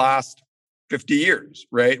for the last 50 years,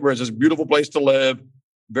 right? Where it's this beautiful place to live,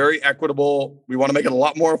 very equitable. We want to make it a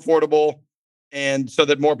lot more affordable, and so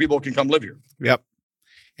that more people can come live here. Yep.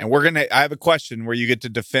 And I have a question where you get to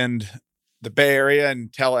defend the Bay Area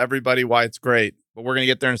and tell everybody why it's great, but we're going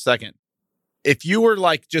to get there in a second. If you were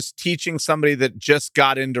like just teaching somebody that just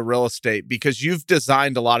got into real estate, because you've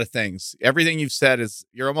designed a lot of things, everything you've said is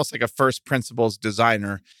you're almost like a first principles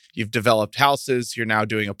designer. You've developed houses, you're now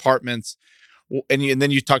doing apartments, and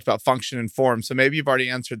then you talked about function and form. So maybe you've already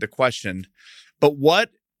answered the question, but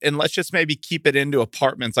and let's just maybe keep it into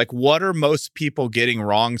apartments. Like, what are most people getting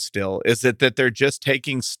wrong still? Is it that they're just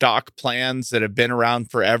taking stock plans that have been around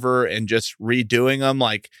forever and just redoing them?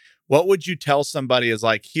 Like, what would you tell somebody is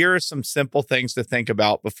like, here are some simple things to think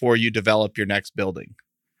about before you develop your next building?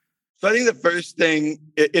 So I think the first thing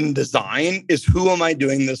in design is, who am I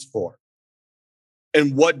doing this for?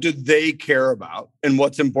 And what do they care about? And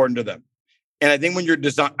what's important to them? And I think when you're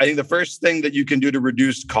I think the first thing that you can do to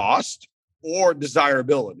reduce cost or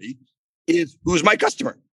desirability is, who's my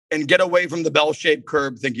customer? And get away from the bell-shaped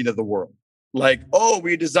curve thinking of the world. Like, oh,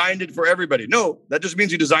 we designed it for everybody. No, that just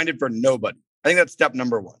means you designed it for nobody. I think that's step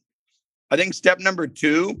number one. I think step number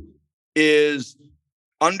two is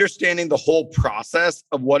understanding the whole process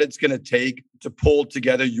of what it's going to take to pull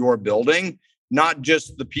together your building, not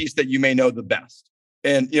just the piece that you may know the best.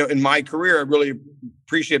 And, in my career, I really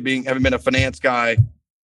appreciate having been a finance guy,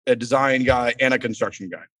 a design guy, and a construction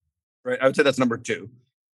guy. Right. I would say that's number two.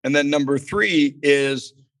 And then number three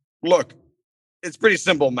is, look, it's pretty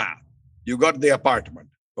simple math. You got the apartment.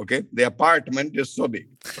 Okay. The apartment is so big.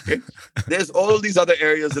 Okay. There's all these other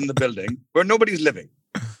areas in the building where nobody's living.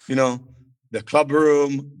 The club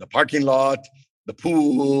room, the parking lot, the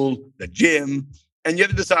pool, the gym. And you have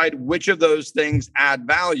to decide which of those things add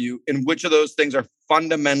value and which of those things are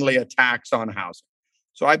fundamentally a tax on housing.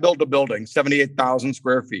 So I built a building, 78,000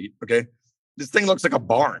 square feet. Okay. This thing looks like a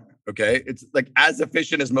barn. Okay. It's like as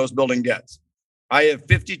efficient as most building gets. I have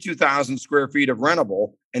 52,000 square feet of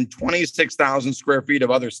rentable and 26,000 square feet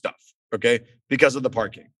of other stuff. Okay. Because of the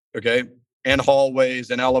parking. Okay. And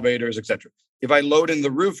hallways and elevators, etc. If I load in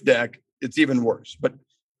the roof deck, it's even worse. But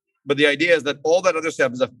the idea is that all that other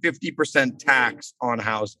stuff is a 50% tax on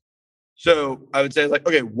housing. So I would say, like,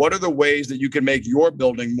 okay, what are the ways that you can make your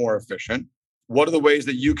building more efficient? What are the ways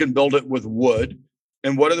that you can build it with wood?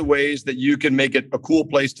 And what are the ways that you can make it a cool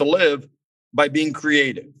place to live by being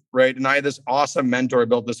creative, right? And I had this awesome mentor. I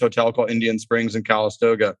built this hotel called Indian Springs in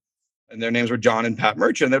Calistoga, and their names were John and Pat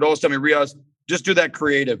Merchant. They'd always tell me, Riaz, just do that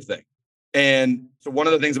creative thing. And so one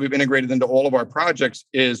of the things that we've integrated into all of our projects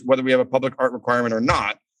is, whether we have a public art requirement or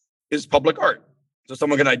not, is public art. So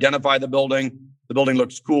someone can identify the building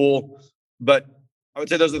looks cool. But I would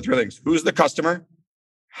say those are the three things. Who's the customer?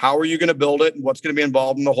 How are you going to build it? And what's going to be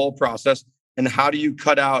involved in the whole process? And how do you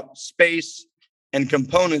cut out space and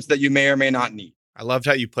components that you may or may not need? I loved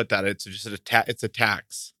how you put that. It's just it's a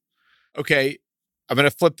tax. Okay, I'm going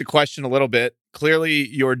to flip the question a little bit. Clearly,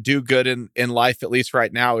 your do good in life, at least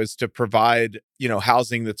right now, is to provide,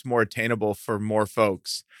 housing that's more attainable for more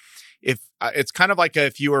folks. If it's kind of like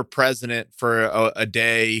if you were president for a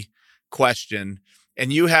day question,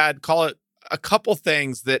 and you had, call it, a couple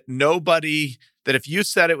things that if you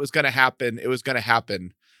said it was going to happen, it was going to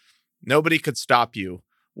happen. Nobody could stop you.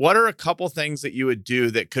 What are a couple things that you would do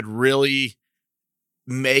that could really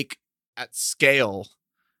make, at scale,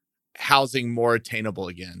 housing more attainable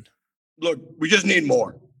again? Look, we just need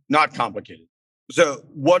more, not complicated. So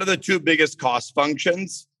what are the two biggest cost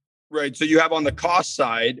functions, right? So you have, on the cost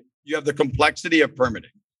side, you have the complexity of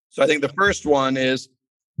permitting. So I think the first one is,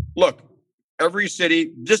 look, every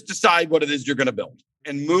city, just decide what it is you're going to build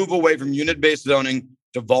and move away from unit-based zoning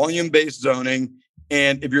to volume-based zoning.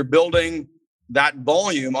 And if you're building that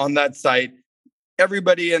volume on that site,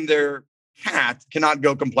 everybody and their cat cannot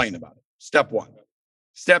go complain about it. Step one.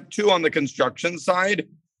 Step two, on the construction side,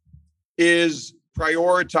 is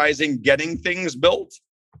prioritizing getting things built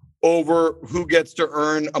over who gets to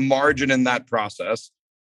earn a margin in that process.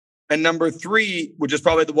 And number three, which is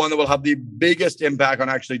probably the one that will have the biggest impact on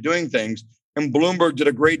actually doing things, and Bloomberg did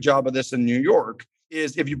a great job of this in New York,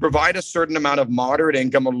 is if you provide a certain amount of moderate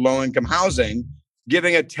income or low income housing,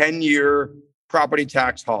 giving a 10-year property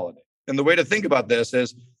tax holiday. And the way to think about this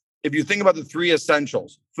is if you think about the three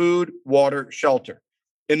essentials, food, water, shelter.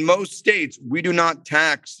 In most states, we do not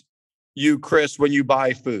tax you, Chris, when you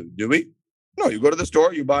buy food, do we? No, you go to the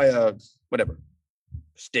store, you buy a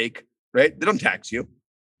steak, right? They don't tax you.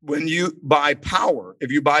 When you buy power,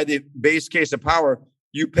 if you buy the base case of power,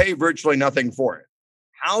 you pay virtually nothing for it.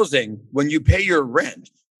 Housing, when you pay your rent,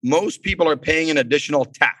 most people are paying an additional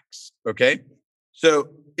tax, okay? So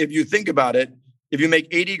if you think about it, if you make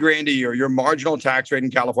 80 grand a year, your marginal tax rate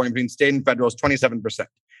in California between state and federal is 27%.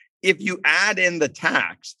 If you add in the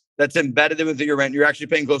tax that's embedded within your rent, you're actually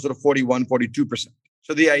paying closer to 41, 42%.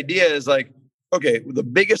 So the idea is like, okay, the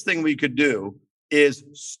biggest thing we could do is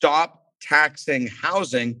stop taxing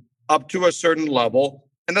housing up to a certain level.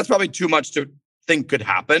 And that's probably too much to think could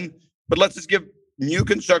happen. But let's just give new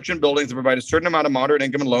construction buildings that provide a certain amount of moderate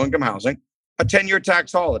income and low income housing a 10-year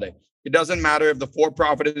tax holiday. It doesn't matter if the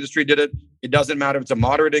for-profit industry did it. It doesn't matter if it's a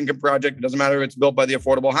moderate income project. It doesn't matter if it's built by the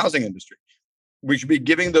affordable housing industry. We should be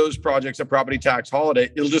giving those projects a property tax holiday.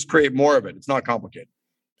 It'll just create more of it. It's not complicated.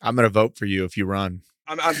 I'm going to vote for you if you run.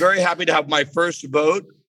 I'm very happy to have my first vote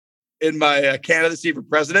in my candidacy for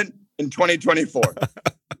president in 2024.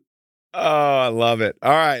 Oh, I love it.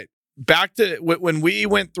 All right. Back to when we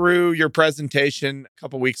went through your presentation a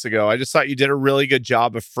couple of weeks ago, I just thought you did a really good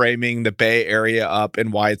job of framing the Bay Area up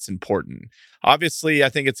and why it's important. Obviously, I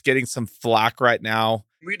think it's getting some flack right now.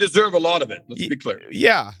 We deserve a lot of it. Let's be clear.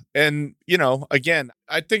 Yeah. And, again,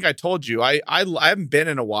 I think I told you, I haven't been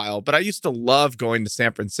in a while, but I used to love going to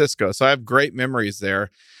San Francisco. So I have great memories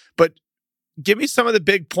there. But give me some of the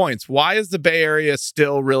big points. Why is the Bay Area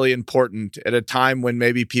still really important at a time when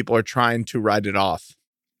maybe people are trying to write it off?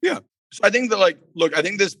 Yeah. So I think that I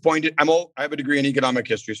think this point, I have a degree in economic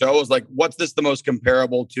history. So I was like, what's this the most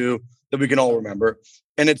comparable to that we can all remember?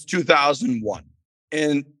 And it's 2001.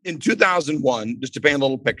 And in 2001, just to paint a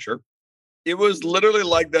little picture, it was literally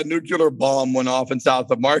like that nuclear bomb went off in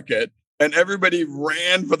South of Market and everybody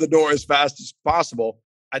ran for the door as fast as possible.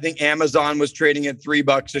 I think Amazon was trading at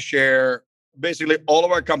 $3 a share. Basically, all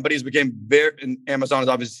of our companies became and Amazon is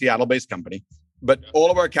obviously a Seattle-based company, but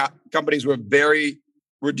all of our companies were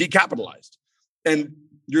decapitalized. And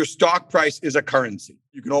your stock price is a currency.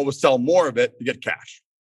 You can always sell more of it to get cash.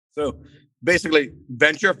 So basically,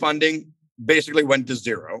 venture funding basically went to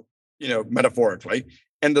zero, metaphorically.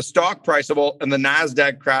 And the stock price and the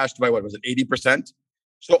NASDAQ crashed by 80%?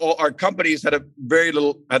 So all our companies had had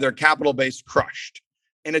their capital base crushed.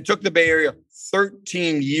 And it took the Bay Area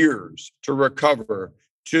 13 years to recover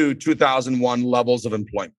to 2001 levels of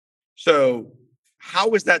employment. So how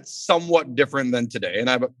is that somewhat different than today? And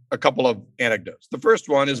I have a couple of anecdotes. The first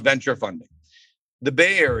one is venture funding. The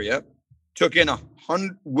Bay Area took in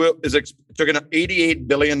 $88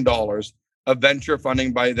 billion of venture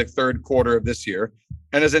funding by the third quarter of this year,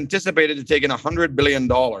 and is anticipated to take in $100 billion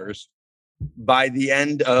by the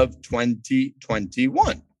end of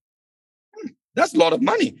 2021. That's a lot of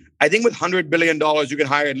money. I think with $100 billion, you can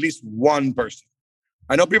hire at least one person.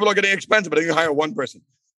 I know people are getting expensive, but you can hire one person.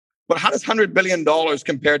 But how does $100 billion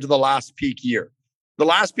compare to the last peak year? The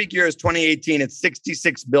last peak year is 2018. It's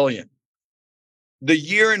 $66 billion. The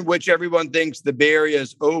year in which everyone thinks the Bay Area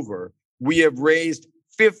is over, we have raised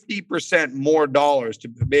 50% more dollars to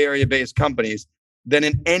Bay Area-based companies than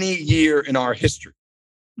in any year in our history.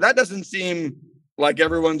 That doesn't seem like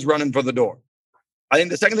everyone's running for the door. I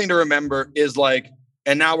think the second thing to remember is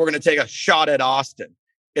and now we're going to take a shot at Austin.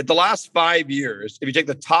 In the last 5 years, if you take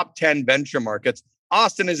the top 10 venture markets,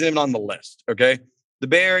 Austin isn't even on the list, okay? The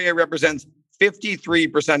Bay Area represents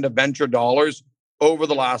 53% of venture dollars over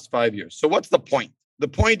the last 5 years. So what's the point? The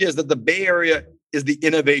point is that the Bay Area is the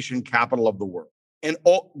innovation capital of the world. And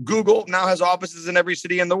Google now has offices in every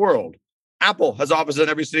city in the world. Apple has offices in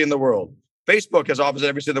every city in the world. Facebook has offices in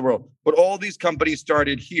every city in the world. But all these companies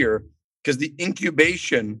started here because the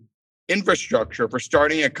incubation infrastructure for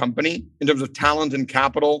starting a company in terms of talent and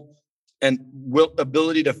capital and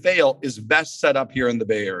ability to fail is best set up here in the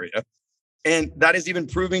Bay Area. And that is even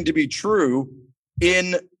proving to be true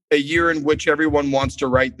in a year in which everyone wants to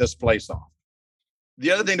write this place off.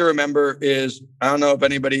 The other thing to remember is, I don't know if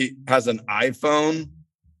anybody has an iPhone,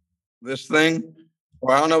 this thing,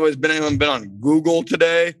 or I don't know if anyone been on Google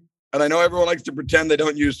today. And I know everyone likes to pretend they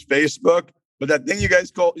don't use Facebook, but that thing you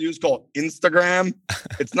guys use called Instagram,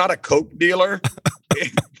 it's not a Coke dealer.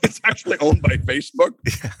 It's actually owned by Facebook,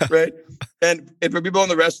 right? And for people in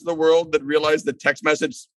the rest of the world that realize that text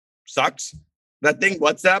message sucks, that thing,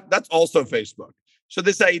 WhatsApp, that's also Facebook. So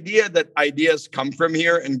this idea that ideas come from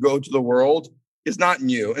here and go to the world is not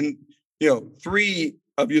new. And three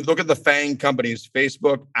of you look at the FANG companies,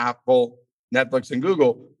 Facebook, Apple, Netflix, and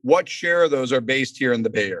Google, what share of those are based here in the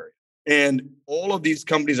Bay Area? And all of these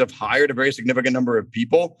companies have hired a very significant number of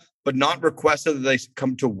people, but not requested that they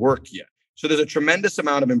come to work yet. So there's a tremendous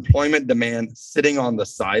amount of employment demand sitting on the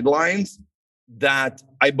sidelines that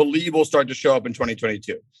I believe will start to show up in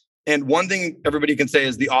 2022. And one thing everybody can say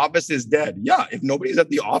is the office is dead. Yeah, if nobody's at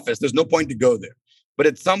the office, there's no point to go there. But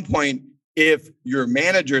at some point, if your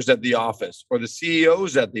manager's at the office or the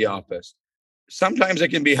CEO's at the office, sometimes it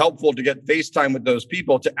can be helpful to get FaceTime with those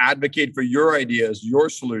people to advocate for your ideas, your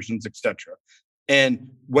solutions, etc. And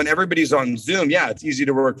when everybody's on Zoom, yeah, it's easy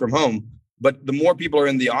to work from home. But the more people are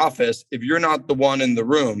in the office, if you're not the one in the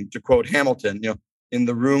room, to quote Hamilton, in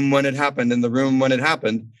the room when it happened, in the room when it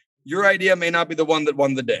happened, your idea may not be the one that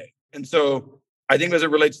won the day. And so I think as it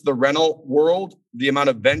relates to the rental world, the amount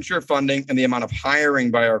of venture funding and the amount of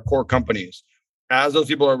hiring by our core companies, as those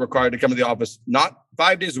people are required to come to the office, not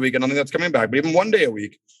 5 days a week, I don't think that's coming back, but even 1 day a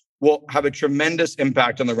week, will have a tremendous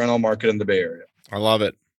impact on the rental market in the Bay Area. I love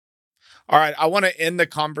it. All right. I want to end the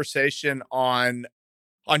conversation on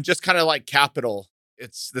just kind of like capital.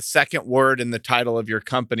 It's the second word in the title of your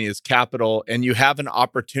company is capital, and you have an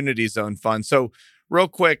opportunity zone fund. So real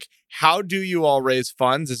quick, how do you all raise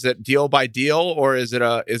funds? Is it deal by deal or is it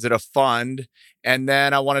a fund? And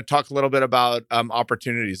then I want to talk a little bit about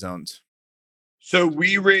opportunity zones. So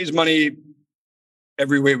we raise money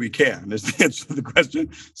every way we can is the answer to the question.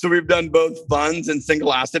 So we've done both funds and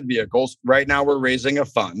single asset vehicles. Right now we're raising a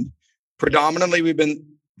fund. Predominantly, we've been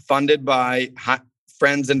funded by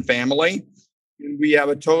friends and family. We have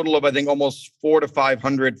a total of, I think, almost 400 to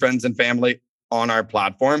 500 friends and family on our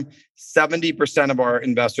platform. 70% of our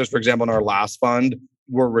investors, for example, in our last fund,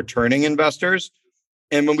 were returning investors.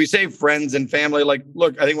 And when we say friends and family,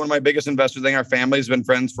 look, I think one of my biggest investors, I think our family has been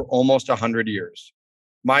friends for almost 100 years.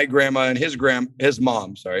 My grandma and his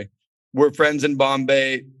mom, were friends in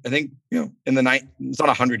Bombay, I think, it's not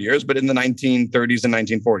 100 years, but in the 1930s and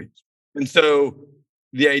 1940s. And so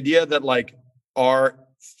the idea that our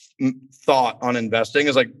thought on investing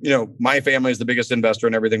is my family is the biggest investor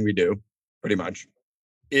in everything we do, pretty much,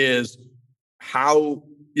 is how,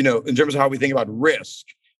 in terms of how we think about risk,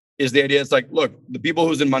 is the idea it's look, the people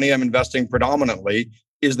whose in money I'm investing predominantly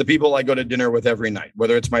is the people I go to dinner with every night,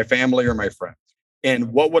 whether it's my family or my friends.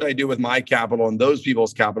 And what would I do with my capital and those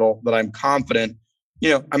people's capital that I'm confident,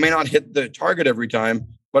 I may not hit the target every time,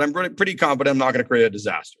 but I'm pretty confident I'm not going to create a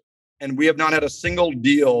disaster. And we have not had a single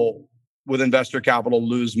deal with investor capital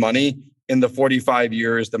lose money in the 45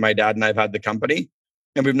 years that my dad and I have had the company.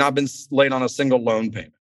 And we've not been late on a single loan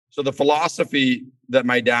payment. So the philosophy that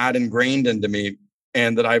my dad ingrained into me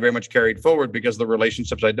and that I very much carried forward because of the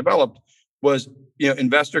relationships I developed was,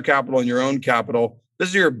 investor capital and your own capital.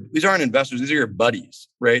 These aren't investors. These are your buddies,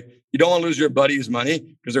 right? You don't want to lose your buddies' money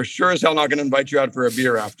because they're sure as hell not going to invite you out for a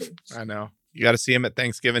beer afterwards. I know. You got to see them at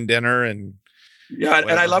Thanksgiving dinner and yeah,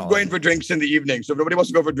 and I love going for drinks in the evening. So if nobody wants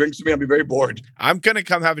to go for drinks with me, I'll be very bored. I'm going to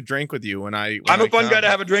come have a drink with you when I'm a fun guy to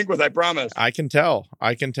have a drink with, I promise. I can tell.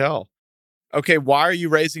 Okay, why are you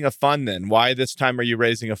raising a fund then? Why this time are you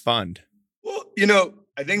raising a fund? Well,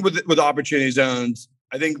 I think with opportunity zones,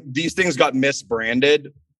 I think these things got misbranded.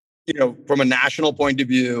 From a national point of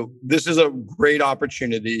view, this is a great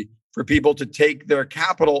opportunity for people to take their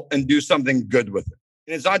capital and do something good with it.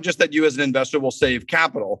 And it's not just that you as an investor will save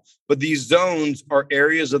capital, but these zones are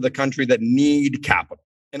areas of the country that need capital.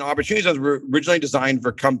 And opportunity zones were originally designed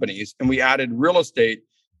for companies, and we added real estate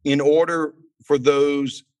in order for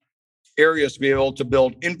those areas to be able to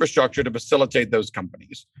build infrastructure to facilitate those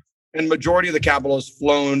companies. And majority of the capital is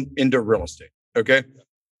flown into real estate, okay?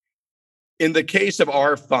 In the case of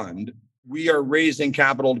our fund, we are raising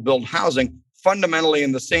capital to build housing fundamentally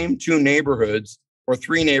in the same 2 neighborhoods or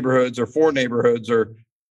 3 neighborhoods or 4 neighborhoods or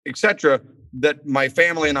et cetera that my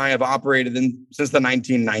family and I have operated in since the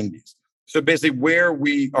 1990s. So basically where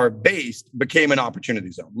we are based became an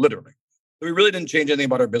opportunity zone, literally. We really didn't change anything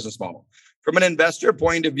about our business model. From an investor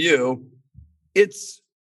point of view, it's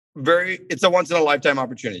a once in a lifetime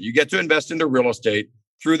opportunity. You get to invest into real estate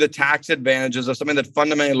through the tax advantages of something that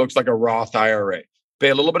fundamentally looks like a Roth IRA. Pay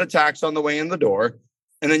a little bit of tax on the way in the door,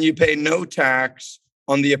 and then you pay no tax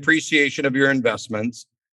on the appreciation of your investments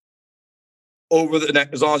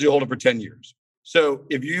as long as you hold it for 10 years. So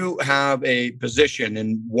if you have a position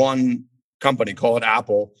in one company, call it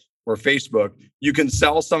Apple or Facebook, you can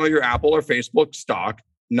sell some of your Apple or Facebook stock,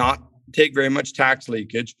 not take very much tax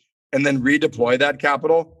leakage, and then redeploy that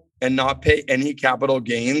capital and not pay any capital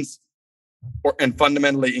gains and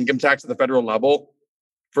fundamentally income tax at the federal level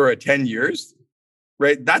for 10 years,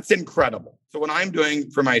 right? That's incredible. So what I'm doing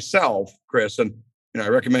for myself, Chris, and I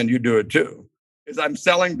recommend you do it too, is I'm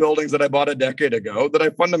selling buildings that I bought a decade ago that I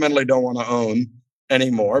fundamentally don't want to own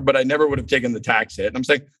anymore, but I never would have taken the tax hit. And I'm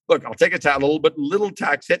saying, look, I'll take a little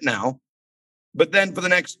tax hit now, but then for the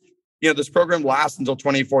next, this program lasts until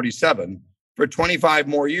 2047. For 25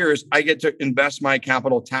 more years, I get to invest my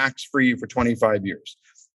capital tax-free for 25 years.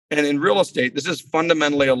 And in real estate, this is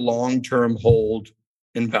fundamentally a long-term hold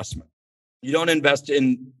investment. You don't invest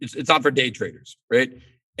it's not for day traders, right?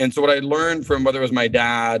 And so what I learned from whether it was my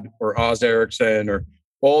dad or Oz Erickson or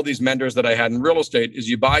all these mentors that I had in real estate is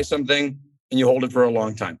you buy something and you hold it for a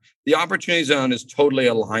long time. The opportunity zone is totally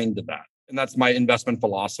aligned to that. And that's my investment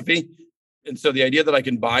philosophy. And so the idea that I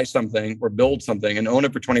can buy something or build something and own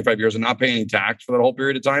it for 25 years and not pay any tax for that whole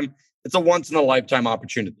period of time, it's a once in a lifetime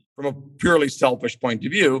opportunity from a purely selfish point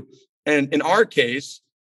of view. And in our case,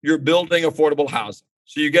 you're building affordable housing.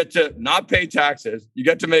 So you get to not pay taxes, you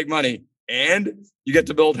get to make money, and you get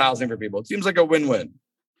to build housing for people. It seems like a win-win.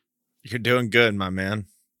 You're doing good, my man.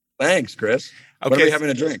 Thanks, Chris. Okay, what are we having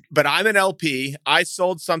a drink? But I'm an LP. I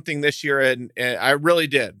sold something this year, and I really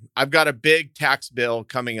did. I've got a big tax bill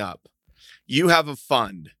coming up. You have a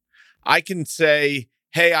fund. I can say,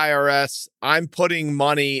 hey, IRS, I'm putting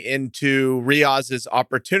money into Riaz's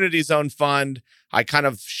Opportunity Zone Fund. I kind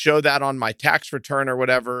of show that on my tax return or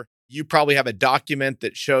whatever. You probably have a document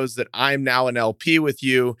that shows that I'm now an LP with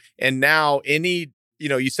you. And now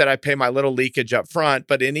you said I pay my little leakage up front,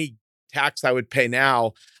 but any tax I would pay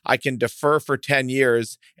now, I can defer for 10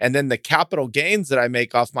 years. And then the capital gains that I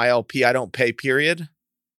make off my LP, I don't pay, period.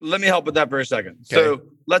 Let me help with that for a second. Okay. So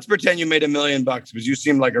let's pretend you made $1 million because you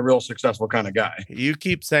seem like a real successful kind of guy. You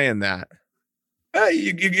keep saying that. Hey,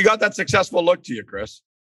 you got that successful look to you, Chris.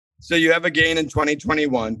 So you have a gain in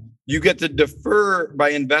 2021. You get to defer by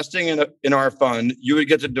investing in our fund. You would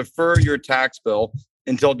get to defer your tax bill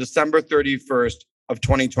until December 31st of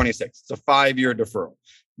 2026. It's a 5-year deferral.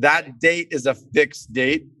 That date is a fixed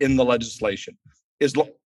date in the legislation.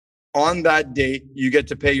 On that date, you get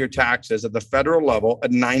to pay your taxes at the federal level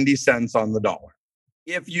at 90 cents on the dollar.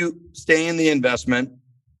 If you stay in the investment,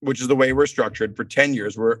 which is the way we're structured for 10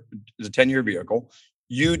 years, it's a 10-year vehicle,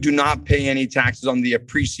 you do not pay any taxes on the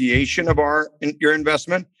appreciation of your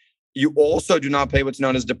investment. You also do not pay what's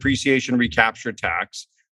known as depreciation recapture tax,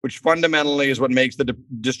 which fundamentally is what makes the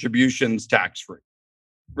distributions tax-free,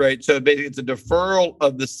 right? So basically, it's a deferral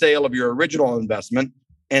of the sale of your original investment,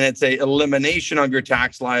 and it's a elimination of your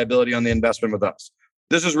tax liability on the investment with us.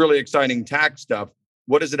 This is really exciting tax stuff.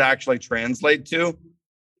 What does it actually translate to?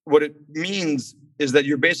 What it means is that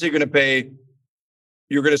you're basically going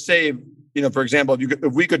to save, for example,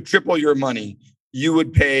 if we could triple your money, you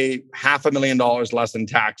would pay $500,000 less in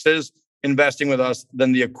taxes investing with us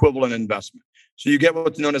than the equivalent investment. So you get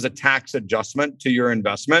what's known as a tax adjustment to your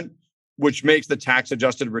investment, which makes the tax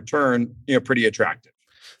adjusted return, pretty attractive.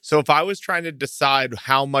 So if I was trying to decide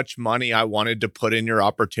how much money I wanted to put in your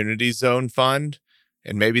Opportunity Zone Fund,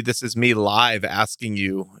 and maybe this is me live asking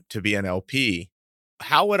you to be an LP,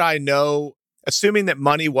 how would I know, assuming that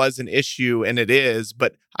money was an issue, and it is,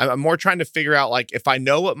 but I'm more trying to figure out, if I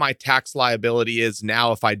know what my tax liability is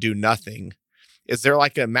now if I do nothing, is there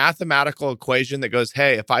a mathematical equation that goes,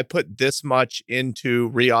 hey, if I put this much into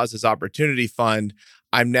Riaz's Opportunity Fund,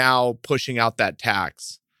 I'm now pushing out that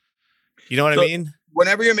tax? You know what I mean?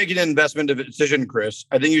 Whenever you're making an investment decision, Chris,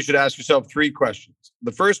 I think you should ask yourself 3 questions.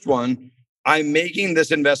 The first one, I'm making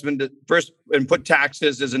this investment first and put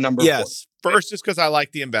taxes as a number. Yes. 4. First, just because I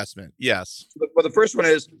like the investment. Yes. But the first one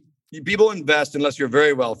is people invest, unless you're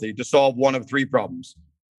very wealthy, to solve one of 3 problems: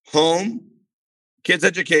 home, kids'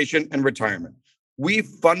 education, and retirement. We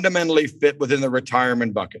fundamentally fit within the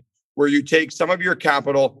retirement bucket, where you take some of your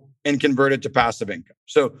capital and convert it to passive income.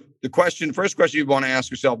 So first question you want to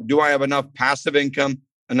ask yourself, do I have enough passive income,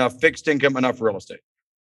 enough fixed income, enough real estate?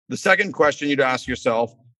 The second question you'd ask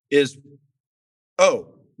yourself is,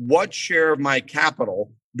 what share of my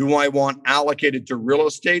capital do I want allocated to real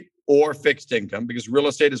estate or fixed income? Because real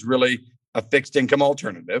estate is really a fixed income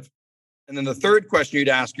alternative. And then the third question you'd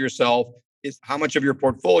ask yourself is, how much of your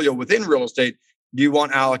portfolio within real estate do you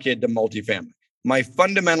want allocated to multifamily? My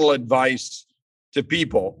fundamental advice to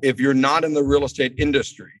people, if you're not in the real estate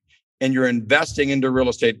industry and you're investing into real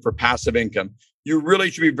estate for passive income, you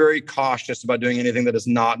really should be very cautious about doing anything that is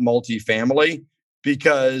not multifamily,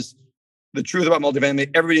 because the truth about multifamily,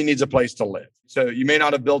 everybody needs a place to live. So you may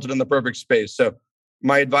not have built it in the perfect space. So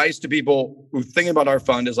my advice to people who think about our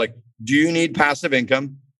fund is do you need passive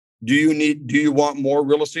income? Do you want more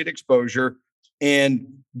real estate exposure? And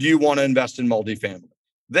do you want to invest in multifamily?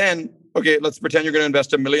 Then, okay, let's pretend you're going to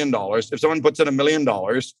invest $1 million. If someone puts in $1 million,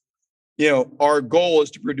 our goal is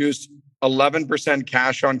to produce 11%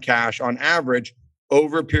 cash on cash on average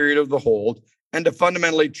over a period of the hold and to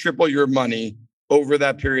fundamentally triple your money over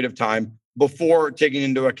that period of time before taking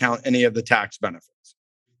into account any of the tax benefits.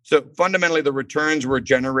 So fundamentally, the returns we're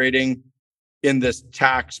generating in this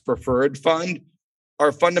tax preferred fund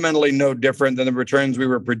are fundamentally no different than the returns we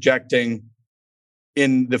were projecting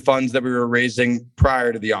in the funds that we were raising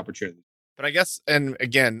prior to the opportunity. But I guess, and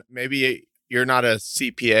again, maybe you're not a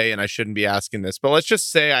CPA and I shouldn't be asking this, but let's just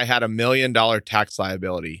say I had $1 million tax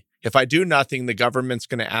liability. If I do nothing, the government's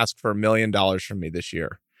going to ask for $1 million from me this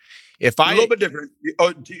year. If I a little bit different.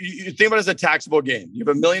 You think about it as a taxable gain. You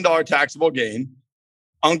have $1 million taxable gain.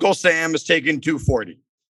 Uncle Sam is taking $240.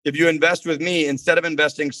 If you invest with me, instead of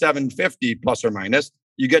investing $750 plus or minus,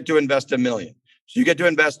 you get to invest $1 million. So you get to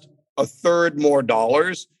invest a third more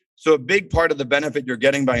dollars. So a big part of the benefit you're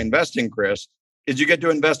getting by investing, Chris, is you get to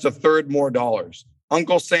invest a third more dollars.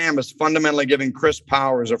 Uncle Sam is fundamentally giving Chris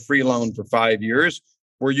Powers a free loan for 5 years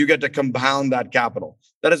where you get to compound that capital.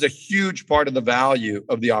 That is a huge part of the value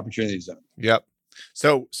of the opportunity zone. Yep.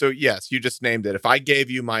 So yes, you just named it. If I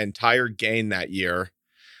gave you my entire gain that year,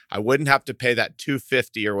 I wouldn't have to pay that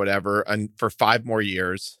 $250 or whatever for 5 more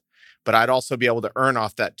years, but I'd also be able to earn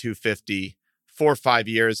off that $250 for 5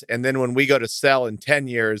 years. And then when we go to sell in 10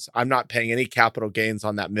 years, I'm not paying any capital gains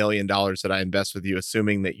on that $1 million that I invest with you,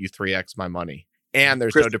 assuming that you 3x my money. And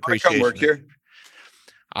there's Chris, no depreciation. Come work here?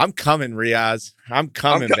 I'm coming, Riaz. I'm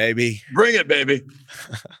coming, baby. Bring it, baby.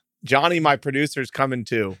 Johnny, my producer's coming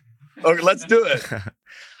too. Okay, let's do it.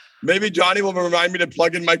 Maybe Johnny will remind me to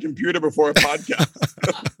plug in my computer before a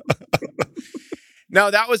podcast. No,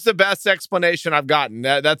 that was the best explanation I've gotten.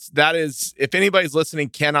 That is, if anybody's listening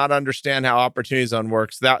cannot understand how Opportunity Zone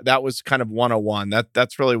works, that was kind of 101.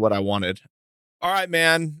 That's really what I wanted. All right,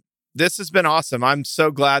 man. This has been awesome. I'm so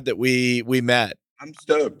glad that we met. I'm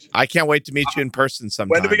stoked. I can't wait to meet you in person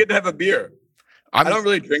sometime. When do we get to have a beer? I don't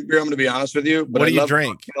really drink beer, I'm going to be honest with you. But what do you love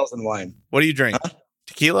drink? Cocktails and wine. What do you drink? Huh?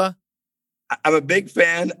 Tequila? I'm a big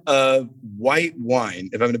fan of white wine,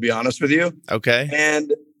 if I'm going to be honest with you. Okay.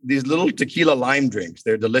 And these little tequila lime drinks,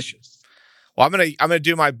 they're delicious. Well, I'm gonna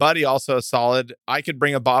do my buddy also a solid. I could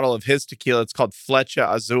bring a bottle of his tequila. It's called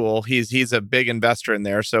Flecha Azul. He's a big investor in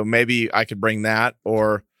there, so maybe I could bring that,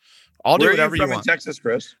 or I'll do whatever you want. Where are you from in Texas,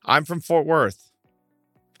 Chris? I'm from Fort Worth.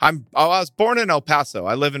 I was born in El Paso.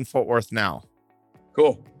 I live in Fort Worth now.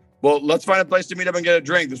 Cool. Well, let's find a place to meet up and get a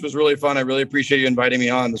drink. This was really fun. I really appreciate you inviting me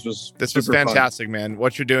on. This was fantastic, fun. Man.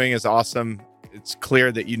 What you're doing is awesome. It's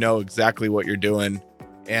clear that you know exactly what you're doing,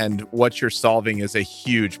 and what you're solving is a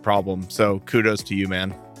huge problem. So kudos to you,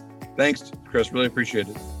 man. Thanks, Chris. Really appreciate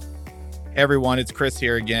it. Hey, everyone. It's Chris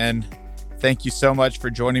here again. Thank you so much for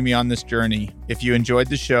joining me on this journey. If you enjoyed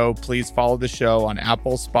the show, please follow the show on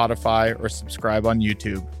Apple, Spotify, or subscribe on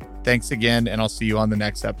YouTube. Thanks again, and I'll see you on the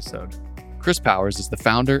next episode. Chris Powers is the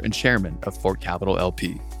founder and chairman of Fort Capital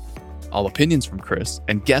LP. All opinions from Chris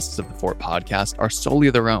and guests of the Fort podcast are solely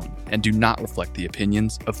their own and do not reflect the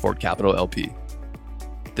opinions of Fort Capital LP.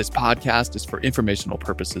 This podcast is for informational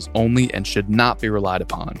purposes only and should not be relied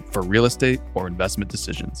upon for real estate or investment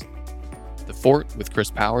decisions. The Fort with Chris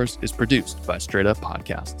Powers is produced by Straight Up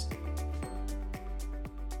Podcasts.